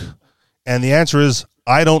look? And the answer is,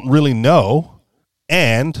 I don't really know,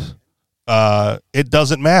 and it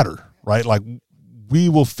doesn't matter, right? Like, we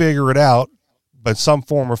will figure it out by some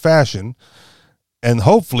form or fashion, and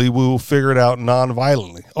hopefully we will figure it out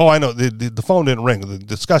non-violently. Oh, I know, the phone didn't ring. The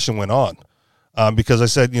discussion went on because I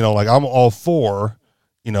said, I'm all for,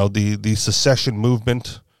 the secession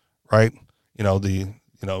movement, right?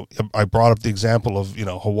 I brought up the example of,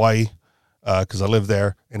 Hawaii, because I live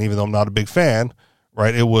there, and even though I'm not a big fan,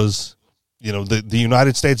 right, it was, the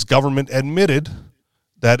United States government admitted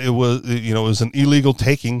that it was, it was an illegal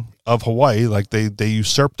taking of Hawaii. Like, they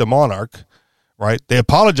usurped a monarch, right? They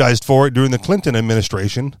apologized for it during the Clinton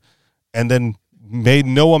administration and then made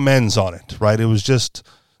no amends on it, right? It was just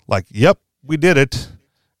like, yep, we did it,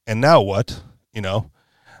 and now what?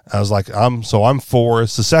 I was like, I'm for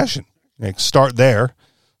secession. Like, start there.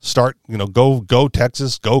 Start, go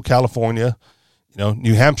Texas, go California.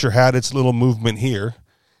 New Hampshire had its little movement here.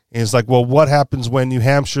 And it's like, well, what happens when New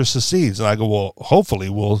Hampshire secedes? And I go, well, hopefully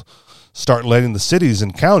we'll start letting the cities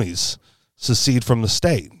and counties secede from the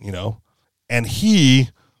state, And he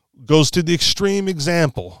goes to the extreme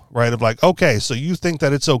example, right, of like, okay, so you think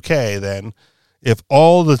that it's okay then if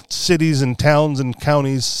all the cities and towns and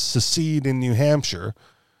counties secede in New Hampshire,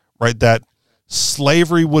 right, that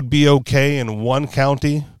slavery would be okay in one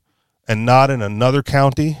county and not in another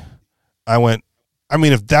county? I went,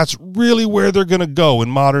 if that's really where they're going to go in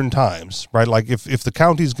modern times, right? Like, if the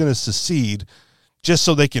county's going to secede just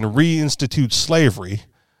so they can reinstitute slavery,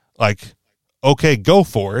 like, okay, go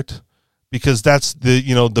for it, because that's the,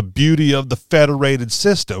 the beauty of the federated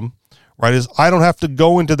system, right? Is I don't have to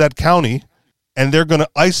go into that county and they're going to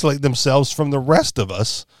isolate themselves from the rest of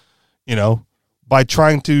us, by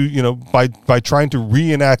trying to, by trying to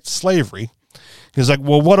reenact slavery. He's like,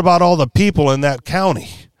 well, what about all the people in that county?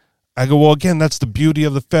 I go, well, again, that's the beauty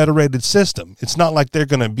of the federated system. It's not like they're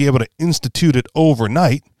going to be able to institute it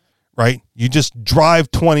overnight, right? You just drive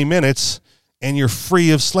 20 minutes and you're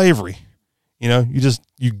free of slavery.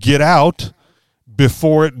 You get out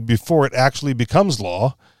before it actually becomes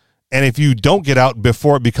law. And if you don't get out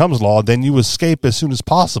before it becomes law, then you escape as soon as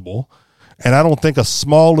possible. And I don't think a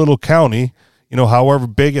small little county, however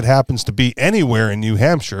big it happens to be anywhere in New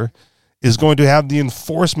Hampshire, is going to have the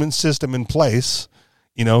enforcement system in place,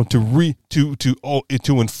 to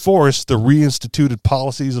enforce the reinstituted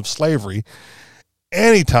policies of slavery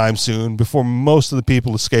anytime soon, before most of the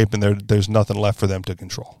people escape and there's nothing left for them to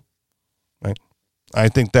control. Right? I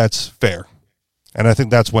think that's fair. And I think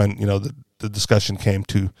that's when, the discussion came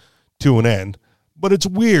to an end. But it's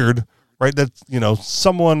weird, right, that,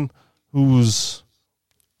 someone who's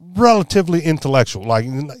relatively intellectual, like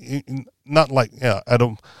not like, yeah,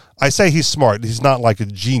 I say he's smart. He's not like a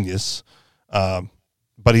genius,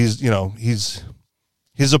 but he's,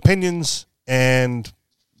 his opinions and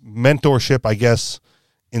mentorship, I guess,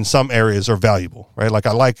 in some areas are valuable, right? Like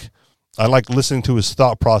I like listening to his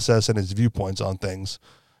thought process and his viewpoints on things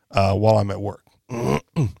while I'm at work.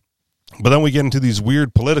 But then we get into these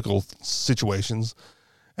weird political situations,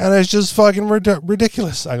 and it's just fucking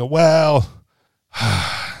ridiculous. I go, well,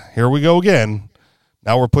 here we go again.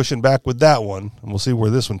 Now we're pushing back with that one, and we'll see where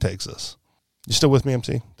this one takes us. You still with me,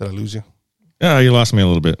 MC? Did I lose you? Yeah, you lost me a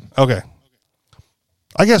little bit. Okay.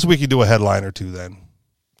 I guess we could do a headline or two then.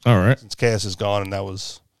 All right. Since Cass is gone, and that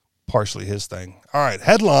was partially his thing. All right,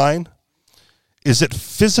 headline. Is it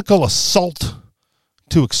physical assault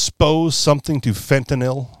to expose something to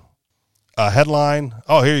fentanyl? Headline.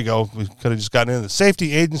 Oh, here you go. We could have just gotten into the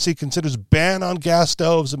safety agency considers ban on gas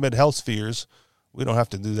stoves amid health fears. We don't have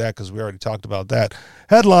to do that because we already talked about that.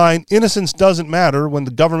 Headline. Innocence doesn't matter when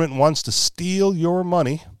the government wants to steal your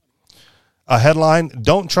money. Headline.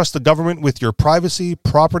 Don't trust the government with your privacy,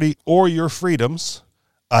 property, or your freedoms.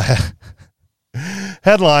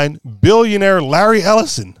 Headline. Billionaire Larry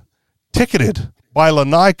Ellison ticketed by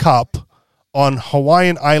Lanai cop on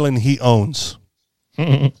Hawaiian island he owns.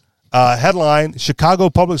 Headline: Chicago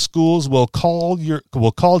Public Schools will call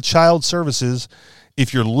child services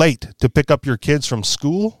if you're late to pick up your kids from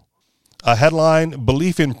school. Headline: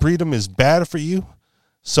 Belief in freedom is bad for you.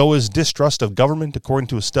 So is distrust of government, according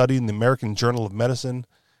to a study in the American Journal of Medicine.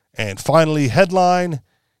 And finally, headline: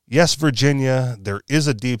 Yes, Virginia, there is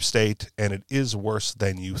a deep state, and it is worse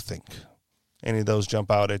than you think. Any of those jump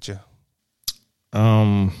out at you?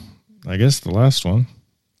 I guess the last one.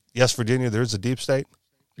 Yes, Virginia, there is a deep state.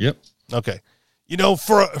 Yep. Okay.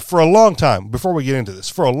 For a long time, before we get into this,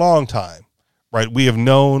 for a long time, right, we have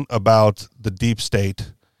known about the deep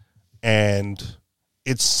state, and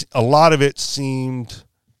it's a lot of it seemed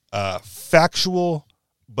factual,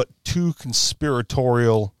 but too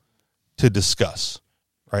conspiratorial to discuss,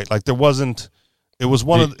 right? Like it was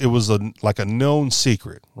like a known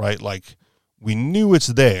secret, right? Like we knew it's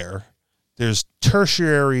there. There's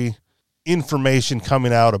tertiary information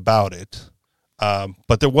coming out about it.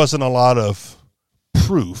 But there wasn't a lot of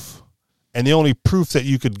proof, and the only proof that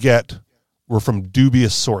you could get were from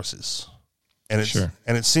dubious sources. And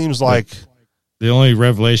it seems like the only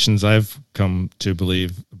revelations I've come to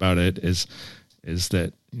believe about it is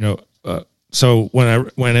that so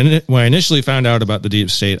when I initially found out about the deep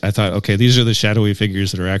state, I thought, okay, these are the shadowy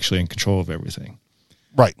figures that are actually in control of everything,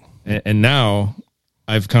 right? And now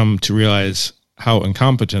I've come to realize how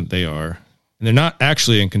incompetent they are, and they're not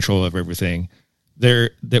actually in control of everything.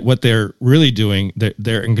 What they're really doing,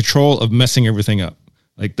 they're in control of messing everything up.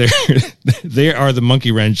 Like they are the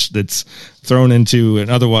monkey wrench that's thrown into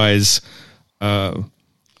an otherwise, I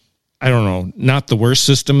don't know, not the worst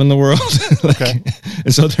system in the world. Okay.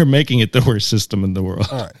 And so they're making it the worst system in the world.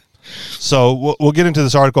 All right. So we'll get into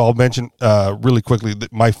this article. I'll mention really quickly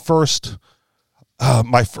that my first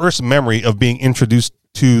memory of being introduced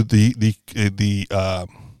to the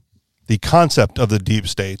concept of the deep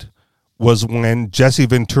state was when Jesse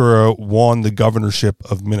Ventura won the governorship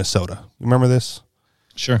of Minnesota. You remember this?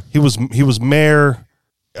 Sure. He was mayor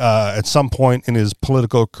at some point in his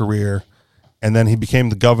political career, and then he became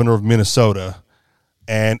the governor of Minnesota.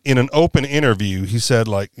 And in an open interview, he said,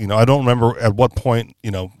 like, I don't remember at what point,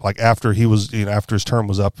 like after he was, after his term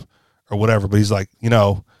was up or whatever, but he's like,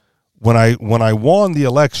 when I won the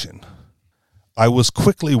election, I was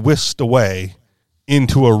quickly whisked away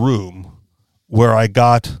into a room where I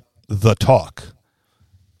got the talk.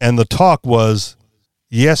 And the talk was,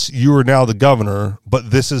 yes, you are now the governor,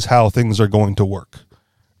 but this is how things are going to work,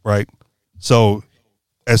 right? So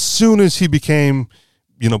as soon as he became,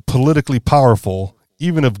 politically powerful,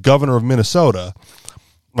 even if governor of Minnesota,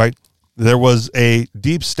 right, there was a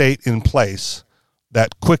deep state in place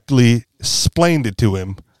that quickly explained it to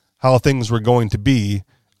him how things were going to be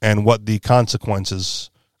and what the consequences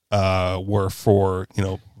were for,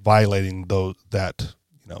 violating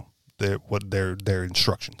their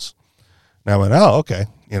instructions. Now I went, oh, okay.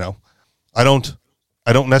 I don't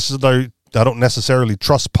necessarily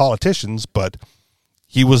trust politicians, but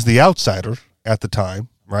he was the outsider at the time,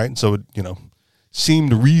 right? So it,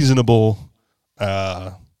 seemed reasonable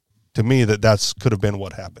to me that could have been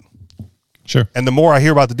what happened. Sure. And the more I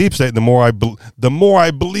hear about the deep state, the more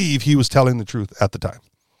I believe he was telling the truth at the time.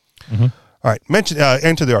 Mm-hmm. All right,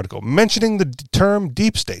 enter the article. Mentioning the term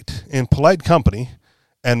deep state in polite company,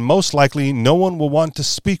 and most likely no one will want to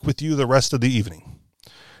speak with you the rest of the evening.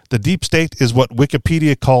 The deep state is what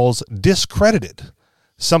Wikipedia calls discredited.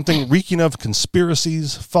 something reeking of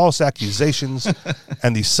conspiracies, false accusations,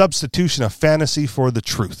 and the substitution of fantasy for the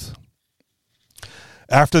truth.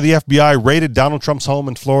 After the FBI raided Donald Trump's home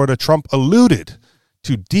in Florida, Trump alluded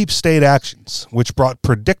to deep state actions, which brought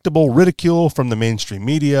predictable ridicule from the mainstream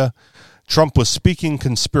media. Trump was speaking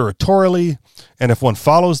conspiratorially, and if one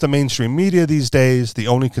follows the mainstream media these days, the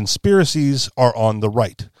only conspiracies are on the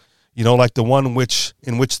right. You know, like the one in which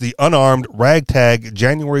the unarmed ragtag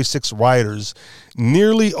January 6 rioters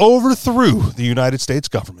nearly overthrew the United States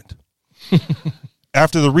government.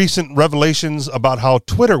 After the recent revelations about how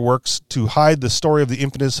Twitter works to hide the story of the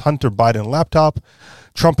infamous Hunter Biden laptop,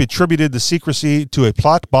 Trump attributed the secrecy to a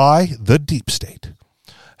plot by the deep state.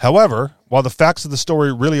 However, while the facts of the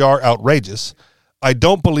story really are outrageous, I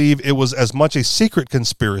don't believe it was as much a secret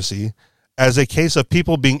conspiracy as a case of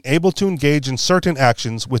people being able to engage in certain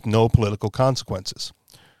actions with no political consequences.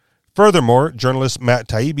 Furthermore, journalist Matt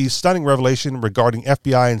Taibbi's stunning revelation regarding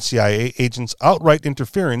FBI and CIA agents' outright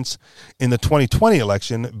interference in the 2020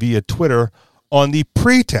 election via Twitter on the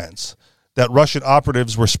pretense that Russian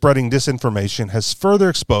operatives were spreading disinformation has further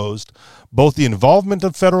exposed both the involvement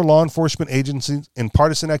of federal law enforcement agencies in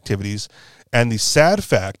partisan activities and the sad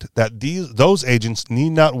fact that those agents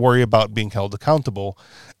need not worry about being held accountable,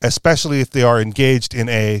 especially if they are engaged in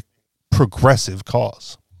a progressive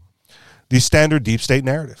cause. The standard deep state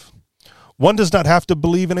narrative. One does not have to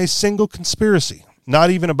believe in a single conspiracy, not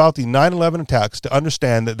even about the 9/11 attacks, to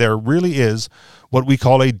understand that there really is what we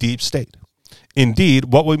call a deep state. Indeed,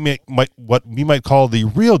 what we might call the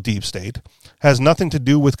real deep state has nothing to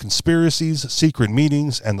do with conspiracies, secret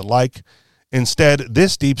meetings, and the like. Instead,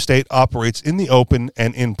 this deep state operates in the open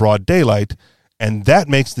and in broad daylight, and that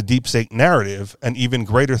makes the deep state narrative an even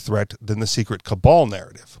greater threat than the secret cabal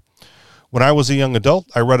narrative. When I was a young adult,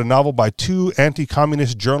 I read a novel by two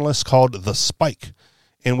anti-communist journalists called The Spike,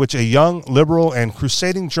 in which a young, liberal, and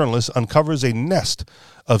crusading journalist uncovers a nest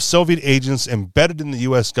of Soviet agents embedded in the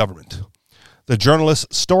U.S. government. The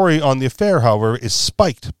journalist's story on the affair, however, is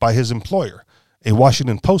spiked by his employer, a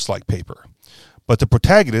Washington Post-like paper. But the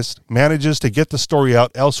protagonist manages to get the story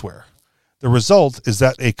out elsewhere. The result is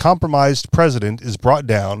that a compromised president is brought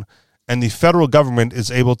down, and the federal government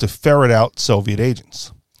is able to ferret out Soviet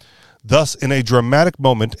agents. Thus, in a dramatic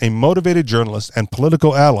moment, a motivated journalist and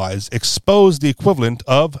political allies expose the equivalent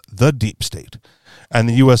of the deep state, and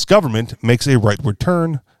the U.S. government makes a rightward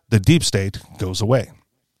turn. The deep state goes away.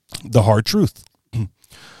 The hard truth.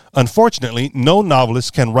 Unfortunately, no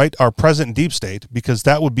novelist can write our present deep state because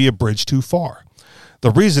that would be a bridge too far.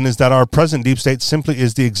 The reason is that our present deep state simply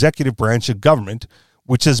is the executive branch of government,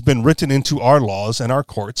 which has been written into our laws and our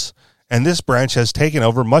courts, and this branch has taken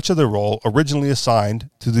over much of the role originally assigned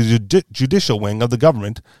to the judicial wing of the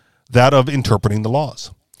government, that of interpreting the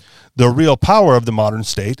laws. The real power of the modern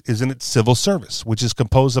state is in its civil service, which is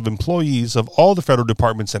composed of employees of all the federal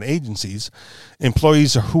departments and agencies,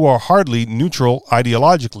 employees who are hardly neutral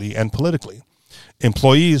ideologically and politically,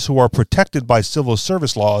 employees who are protected by civil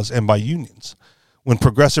service laws and by unions. When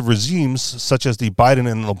progressive regimes, such as the Biden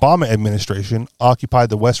and Obama administration, occupy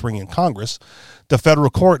the West Wing in Congress, the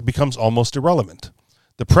federal court becomes almost irrelevant.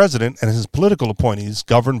 The president and his political appointees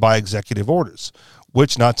govern by executive orders,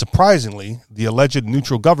 which, not surprisingly, the alleged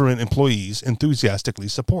neutral government employees enthusiastically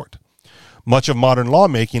support. Much of modern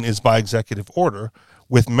lawmaking is by executive order,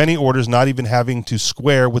 with many orders not even having to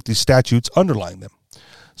square with the statutes underlying them,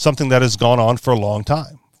 something that has gone on for a long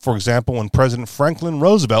time. For example, when President Franklin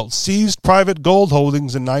Roosevelt seized private gold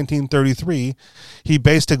holdings in 1933, he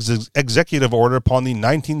based his executive order upon the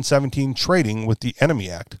 1917 Trading with the Enemy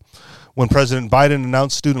Act. When President Biden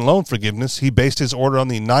announced student loan forgiveness, he based his order on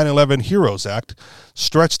the 9/11 Heroes Act,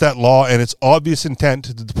 stretched that law and its obvious intent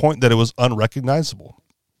to the point that it was unrecognizable.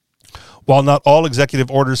 While not all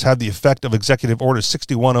executive orders have the effect of Executive Order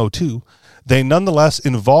 6102, they nonetheless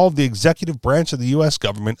involve the executive branch of the U.S.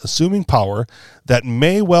 government assuming power that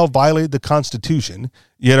may well violate the Constitution,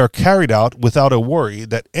 yet are carried out without a worry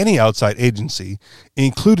that any outside agency,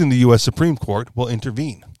 including the U.S. Supreme Court, will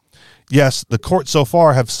intervene. Yes, the court so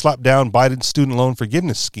far have slapped down Biden's student loan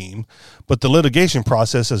forgiveness scheme, but the litigation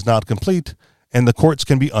process is not complete, and the courts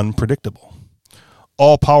can be unpredictable.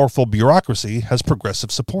 All-powerful bureaucracy has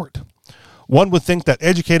progressive support. One would think that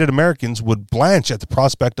educated Americans would blanch at the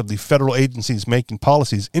prospect of the federal agencies making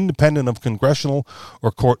policies independent of congressional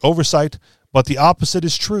or court oversight, but the opposite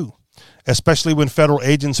is true, especially when federal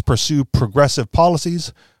agents pursue progressive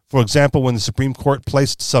policies. For example, when the Supreme Court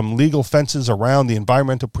placed some legal fences around the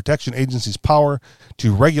Environmental Protection Agency's power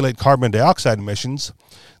to regulate carbon dioxide emissions,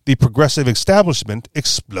 the progressive establishment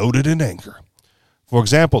exploded in anger. For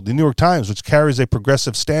example, the New York Times, which carries a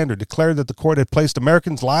progressive standard, declared that the court had placed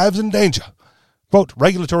Americans' lives in danger Quote,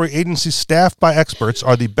 regulatory agencies staffed by experts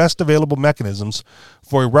are the best available mechanisms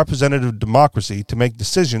for a representative democracy to make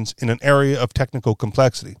decisions in an area of technical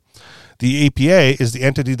complexity. The EPA is the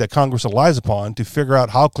entity that Congress relies upon to figure out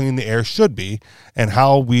how clean the air should be and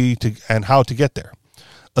how to get there.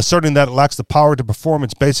 Asserting that it lacks the power to perform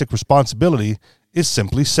its basic responsibility is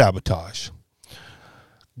simply sabotage.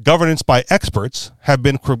 Governance by experts have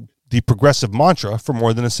been the progressive mantra for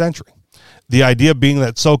more than a century. The idea being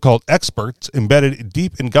that so-called experts embedded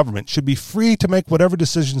deep in government should be free to make whatever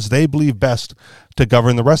decisions they believe best to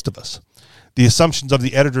govern the rest of us. The assumptions of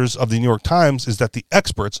the editors of the New York Times is that the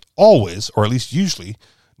experts always, or at least usually,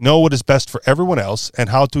 know what is best for everyone else and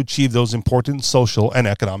how to achieve those important social and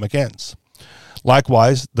economic ends.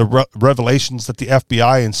 Likewise, the revelations that the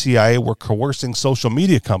FBI and CIA were coercing social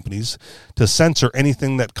media companies to censor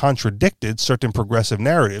anything that contradicted certain progressive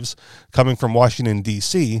narratives coming from Washington,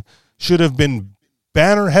 D.C., should have been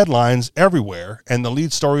banner headlines everywhere and the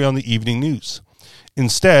lead story on the evening news.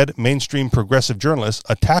 Instead, mainstream progressive journalists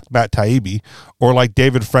attacked Matt Taibbi, or like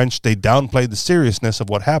David French, they downplayed the seriousness of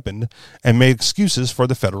what happened and made excuses for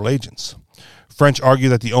the federal agents. French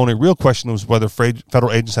argued that the only real question was whether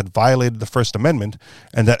federal agents had violated the First Amendment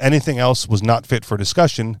and that anything else was not fit for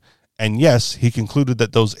discussion, and yes, he concluded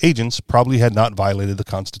that those agents probably had not violated the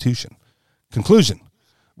Constitution. Conclusion.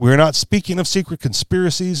 We are not speaking of secret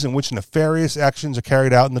conspiracies in which nefarious actions are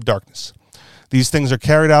carried out in the darkness. These things are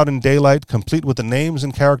carried out in daylight, complete with the names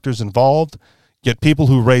and characters involved, yet people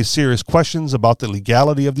who raise serious questions about the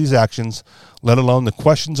legality of these actions, let alone the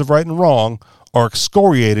questions of right and wrong, are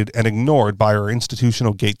excoriated and ignored by our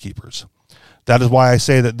institutional gatekeepers. That is why I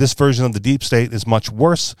say that this version of the deep state is much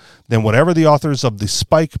worse than whatever the authors of The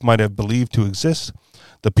Spike might have believed to exist.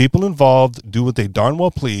 The people involved do what they darn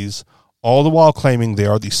well please, all the while claiming they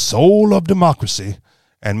are the soul of democracy,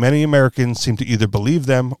 and many Americans seem to either believe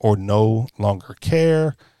them or no longer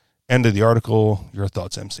care. End of the article. Your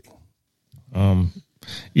thoughts, MC?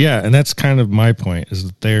 Yeah, and that's kind of my point, is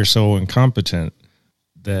that they're so incompetent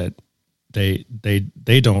that they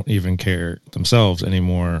don't even care themselves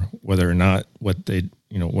anymore whether or not what they,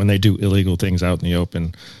 when they do illegal things out in the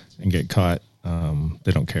open and get caught,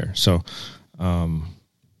 they don't care. So,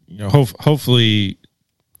 hopefully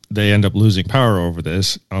they end up losing power over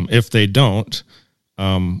this. If they don't,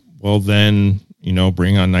 well then,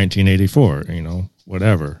 bring on 1984,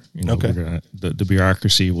 whatever, okay. The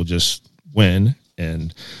bureaucracy will just win,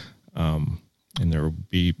 and there will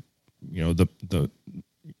be, the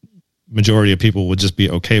majority of people would just be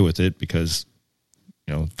okay with it because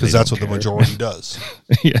that's what the majority does.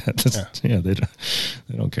 They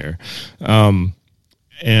don't care.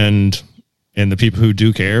 And the people who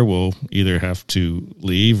do care will either have to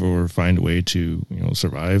leave or find a way to,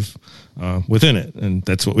 survive within it. And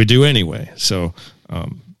that's what we do anyway. So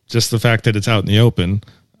just the fact that it's out in the open,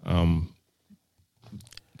 I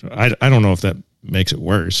don't know if that makes it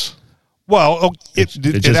worse. Well, it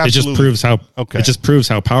just proves how it just proves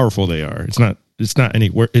how powerful they are. It's not any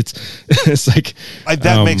worse. It's like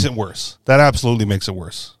that makes it worse. That absolutely makes it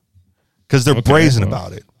worse because they're brazen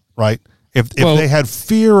about it, right? If they had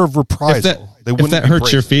fear of reprisal, they wouldn't. If that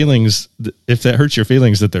hurts your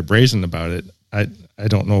feelings, that they're brazen about it, I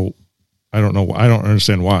don't know. I don't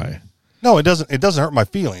understand why. No, it doesn't. It doesn't hurt my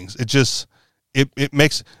feelings. It just it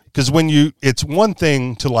makes, because when it's one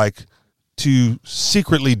thing to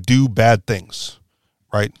secretly do bad things,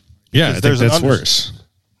 right? Yeah, I think that's worse.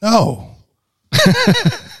 No,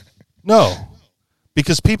 no,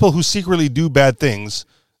 because people who secretly do bad things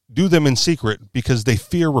do them in secret because they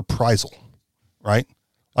fear reprisal, right?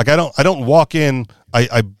 Like I don't walk in,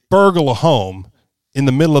 I burgle a home in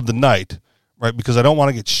the middle of the night, right? Because I don't want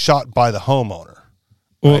to get shot by the homeowner.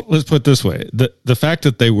 Well, right? Let's put it this way. The fact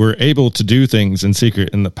that they were able to do things in secret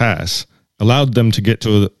in the past allowed them to get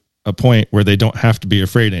to a point where they don't have to be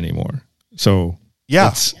afraid anymore. So yeah,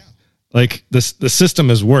 it's like the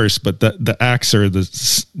system is worse, but the acts are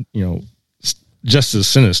just as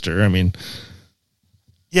sinister. I mean,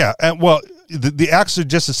 yeah, and well, the acts are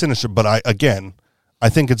just as sinister, but I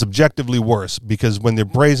think it's objectively worse because when they're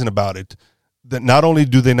brazen about it, that not only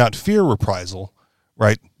do they not fear reprisal,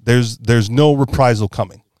 right? There's no reprisal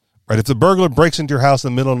coming, right? If the burglar breaks into your house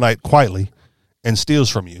in the middle of the night quietly and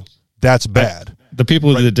steals from you, that's bad. The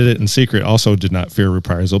people that did it in secret also did not fear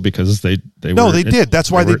reprisal because they did.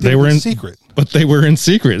 That's why they did it in secret. But they were in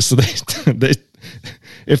secret, so they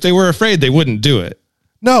if they were afraid, they wouldn't do it.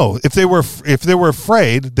 No, if they were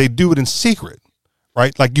afraid, they'd do it in secret,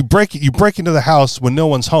 right? Like you break into the house when no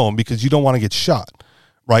one's home because you don't want to get shot,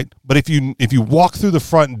 right? But if you walk through the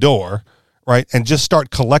front door, right, and just start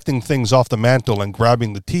collecting things off the mantle and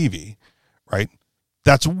grabbing the TV, right,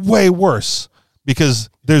 that's way worse because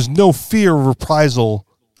there's no fear of reprisal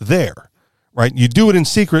there, right? You do it in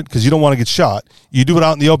secret because you don't want to get shot. You do it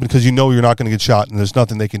out in the open because you know you're not going to get shot, and there's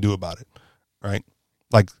nothing they can do about it, right?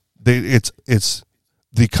 Like it's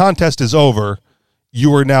the contest is over.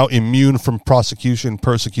 You are now immune from prosecution,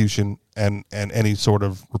 persecution, and any sort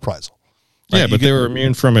of reprisal. Right? Yeah, but they were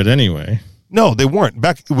immune from it anyway. No, they weren't.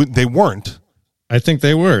 They weren't. I think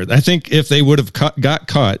they were. I think if they would have got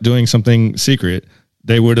caught doing something secret,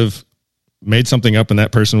 they would have made something up, and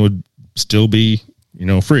that person would still be,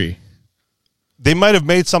 free. They might have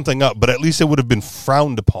made something up, but at least it would have been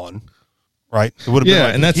frowned upon, right? It would have been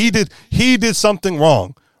like, and that's he did something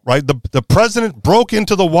wrong, right? The president broke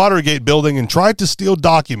into the Watergate building and tried to steal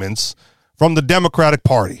documents from the Democratic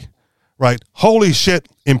Party, right? Holy shit,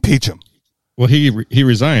 impeach him. Well, he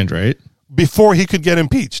resigned, right? Before he could get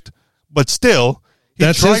impeached, but still,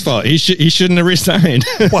 that's his fault. He shouldn't have resigned.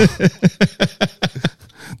 Well,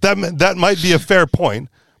 that might be a fair point,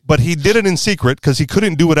 but he did it in secret because he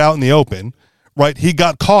couldn't do it out in the open, right? He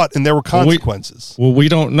got caught, and there were consequences. We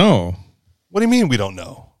don't know. What do you mean we don't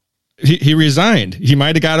know? He resigned. He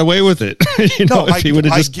might have got away with it. If he would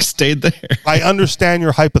have just stayed there. I understand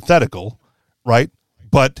your hypothetical, right?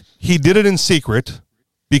 But he did it in secret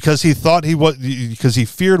because he thought because he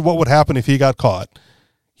feared what would happen if he got caught.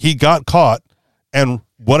 He got caught, and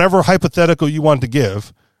whatever hypothetical you want to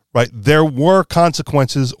give, right, there were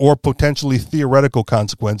consequences or potentially theoretical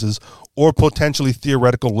consequences or potentially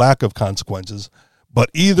theoretical lack of consequences. But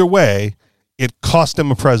either way, it cost him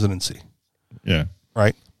a presidency. Yeah.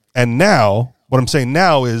 Right? And now, what I'm saying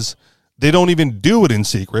now is they don't even do it in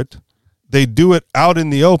secret. They do it out in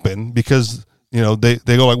the open because, they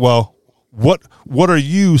go like, well, what are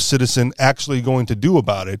you, citizen, actually going to do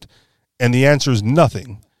about it? And the answer is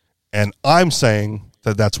nothing. And I'm saying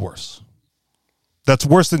that that's worse. That's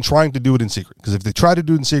worse than trying to do it in secret. Because if they tried to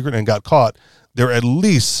do it in secret and got caught, there at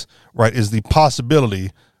least, right, is the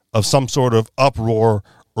possibility of some sort of uproar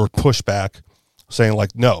or pushback saying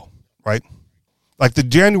like, no, right? Like the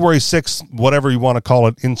January 6th, whatever you want to call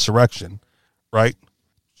it, insurrection, right,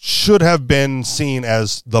 should have been seen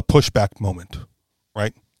as the pushback moment,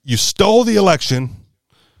 right? You stole the election.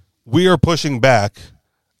 We are pushing back,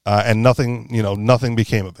 and nothing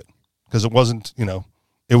became of it because it wasn't,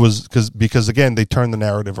 it was because again, they turned the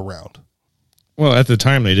narrative around. Well, at the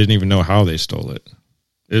time, they didn't even know how they stole it.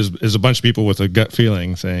 It was a bunch of people with a gut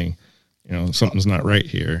feeling saying, something's not right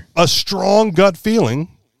here. A strong gut feeling,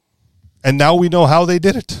 and now we know how they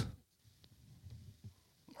did it,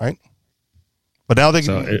 right? But now they,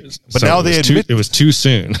 admit it was too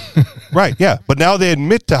soon, right? Yeah, but now they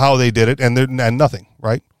admit to how they did it, and nothing,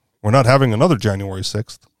 right? We're not having another January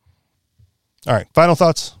 6th. All right, final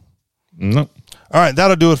thoughts? No. All right,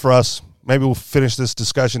 that'll do it for us. Maybe we'll finish this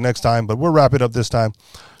discussion next time, but we'll wrap it up this time.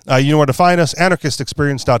 You know where to find us,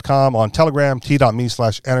 anarchistexperience.com, on Telegram,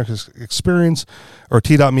 t.me/anarchistexperience, or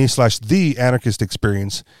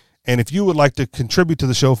t.me/theanarchistexperience. And if you would like to contribute to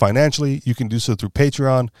the show financially, you can do so through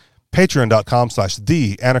Patreon,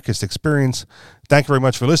 patreon.com/theanarchistexperience. Thank you very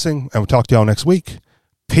much for listening, and we'll talk to y'all next week.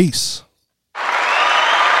 Peace.